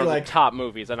still literally one of like, the top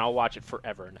movies, and I'll watch it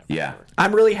forever and ever. yeah.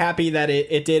 I'm really happy that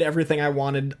it did everything I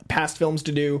wanted past films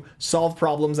to do, solve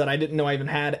problems that I didn't know I even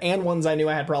had, and ones I knew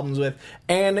I had problems with,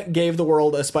 and gave the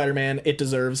world a Spider-Man it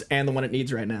deserves and the one it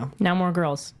needs right now. Now more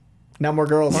girls. Now more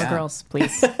girls. More girls,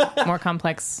 please. More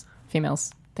complex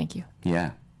females. Thank you.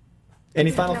 Yeah.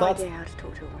 Any final thoughts? idea how to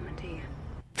talk to a woman, do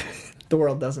you? The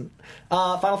world doesn't.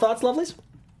 Final thoughts, lovelies?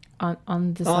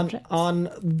 On the subject?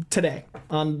 On today.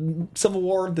 On Civil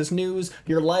War, this news,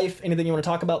 your life, anything you want to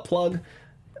talk about, plug.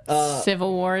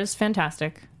 Civil War is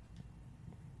fantastic.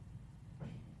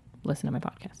 Listen to my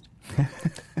podcast.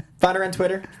 Find her on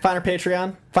Twitter. Find her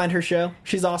Patreon. Find her show.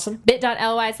 She's awesome.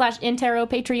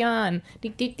 bit.ly/InteroPatreon.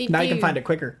 Now you can find it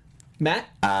quicker. Matt?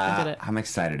 I did it. I'm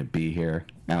excited to be here.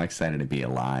 I'm excited to be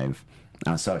alive.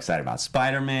 I'm so excited about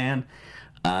Spider-Man.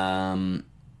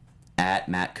 At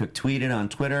Matt Cook Tweeted on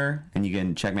Twitter, and you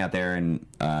can check me out there and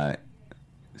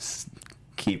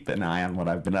keep an eye on what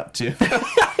I've been up to.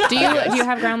 Do you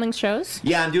have Groundlings shows?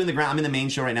 Yeah, I'm in the main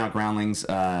show right now at Groundlings.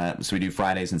 So we do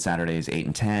Fridays and Saturdays 8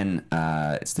 and 10.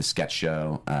 It's the sketch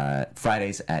show.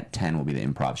 Fridays at 10 will be the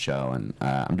improv show, and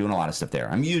I'm doing a lot of stuff there.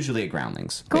 I'm usually at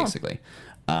Groundlings, basically.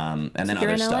 And then you're other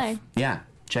in stuff. LA. Yeah,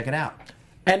 check it out.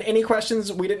 And any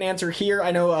questions we didn't answer here,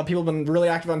 I know people have been really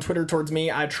active on Twitter towards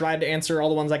me. I tried to answer all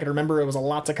the ones I could remember. It was a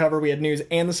lot to cover. We had news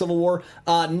and the Civil War.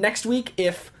 Next week,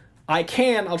 if I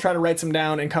can, I'll try to write some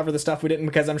down and cover the stuff we didn't,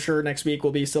 because I'm sure next week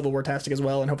will be Civil War-tastic as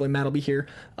well, and hopefully Matt will be here,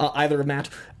 either of Matt.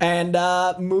 And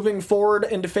moving forward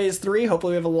into Phase 3,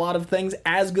 hopefully we have a lot of things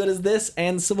as good as this,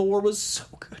 and Civil War was so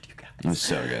good, you guys. It was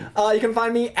so good. You can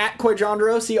find me at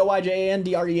Koijandreau,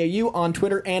 CoiJandreau, on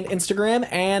Twitter and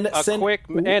Instagram. And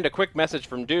a quick message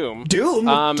from Doom.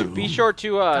 Doom? Be sure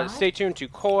to stay tuned to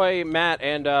Koi, Matt,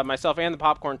 and myself, and the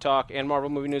Popcorn Talk, and Marvel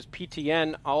Movie News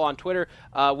PTN, all on Twitter.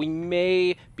 We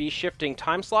may be shifting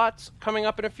time slots coming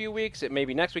up in a few weeks. It may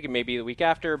be next week, it may be the week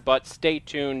after, but stay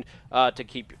tuned to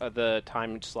keep the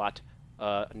time slot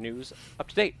news up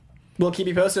to date. We'll keep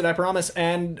you posted, I promise.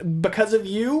 And because of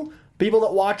you, people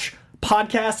that watch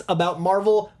podcasts about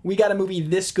Marvel, we got a movie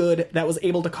this good that was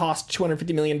able to cost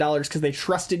 $250 million because they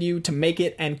trusted you to make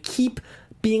it, and keep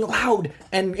being loud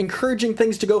and encouraging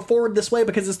things to go forward this way,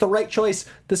 because it's the right choice.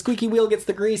 The squeaky wheel gets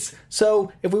the grease.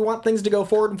 So if we want things to go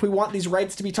forward, if we want these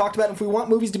rights to be talked about, if we want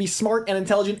movies to be smart and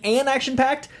intelligent and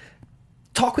action-packed,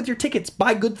 talk with your tickets.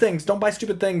 Buy good things. Don't buy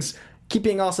stupid things. Keep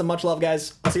being awesome. Much love,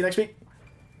 guys. I'll see you next week.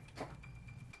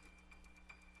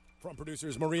 From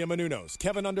producers Maria Menounos,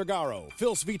 Kevin Undergaro,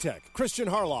 Phil Svitek, Christian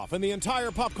Harloff, and the entire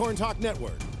Popcorn Talk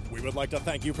Network, we would like to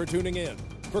thank you for tuning in.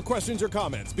 For questions or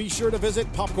comments, be sure to visit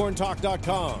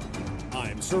popcorntalk.com.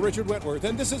 I'm Sir Richard Wentworth,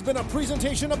 and this has been a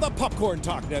presentation of the Popcorn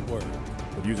Talk Network.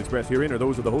 The views expressed herein are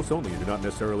those of the hosts only and do not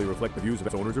necessarily reflect the views of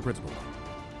its owners or principals.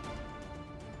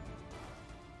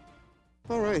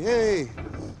 All right, hey.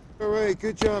 All right,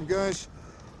 good job, guys.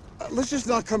 Let's just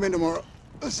not come in tomorrow.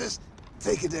 Let's just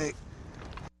take a day.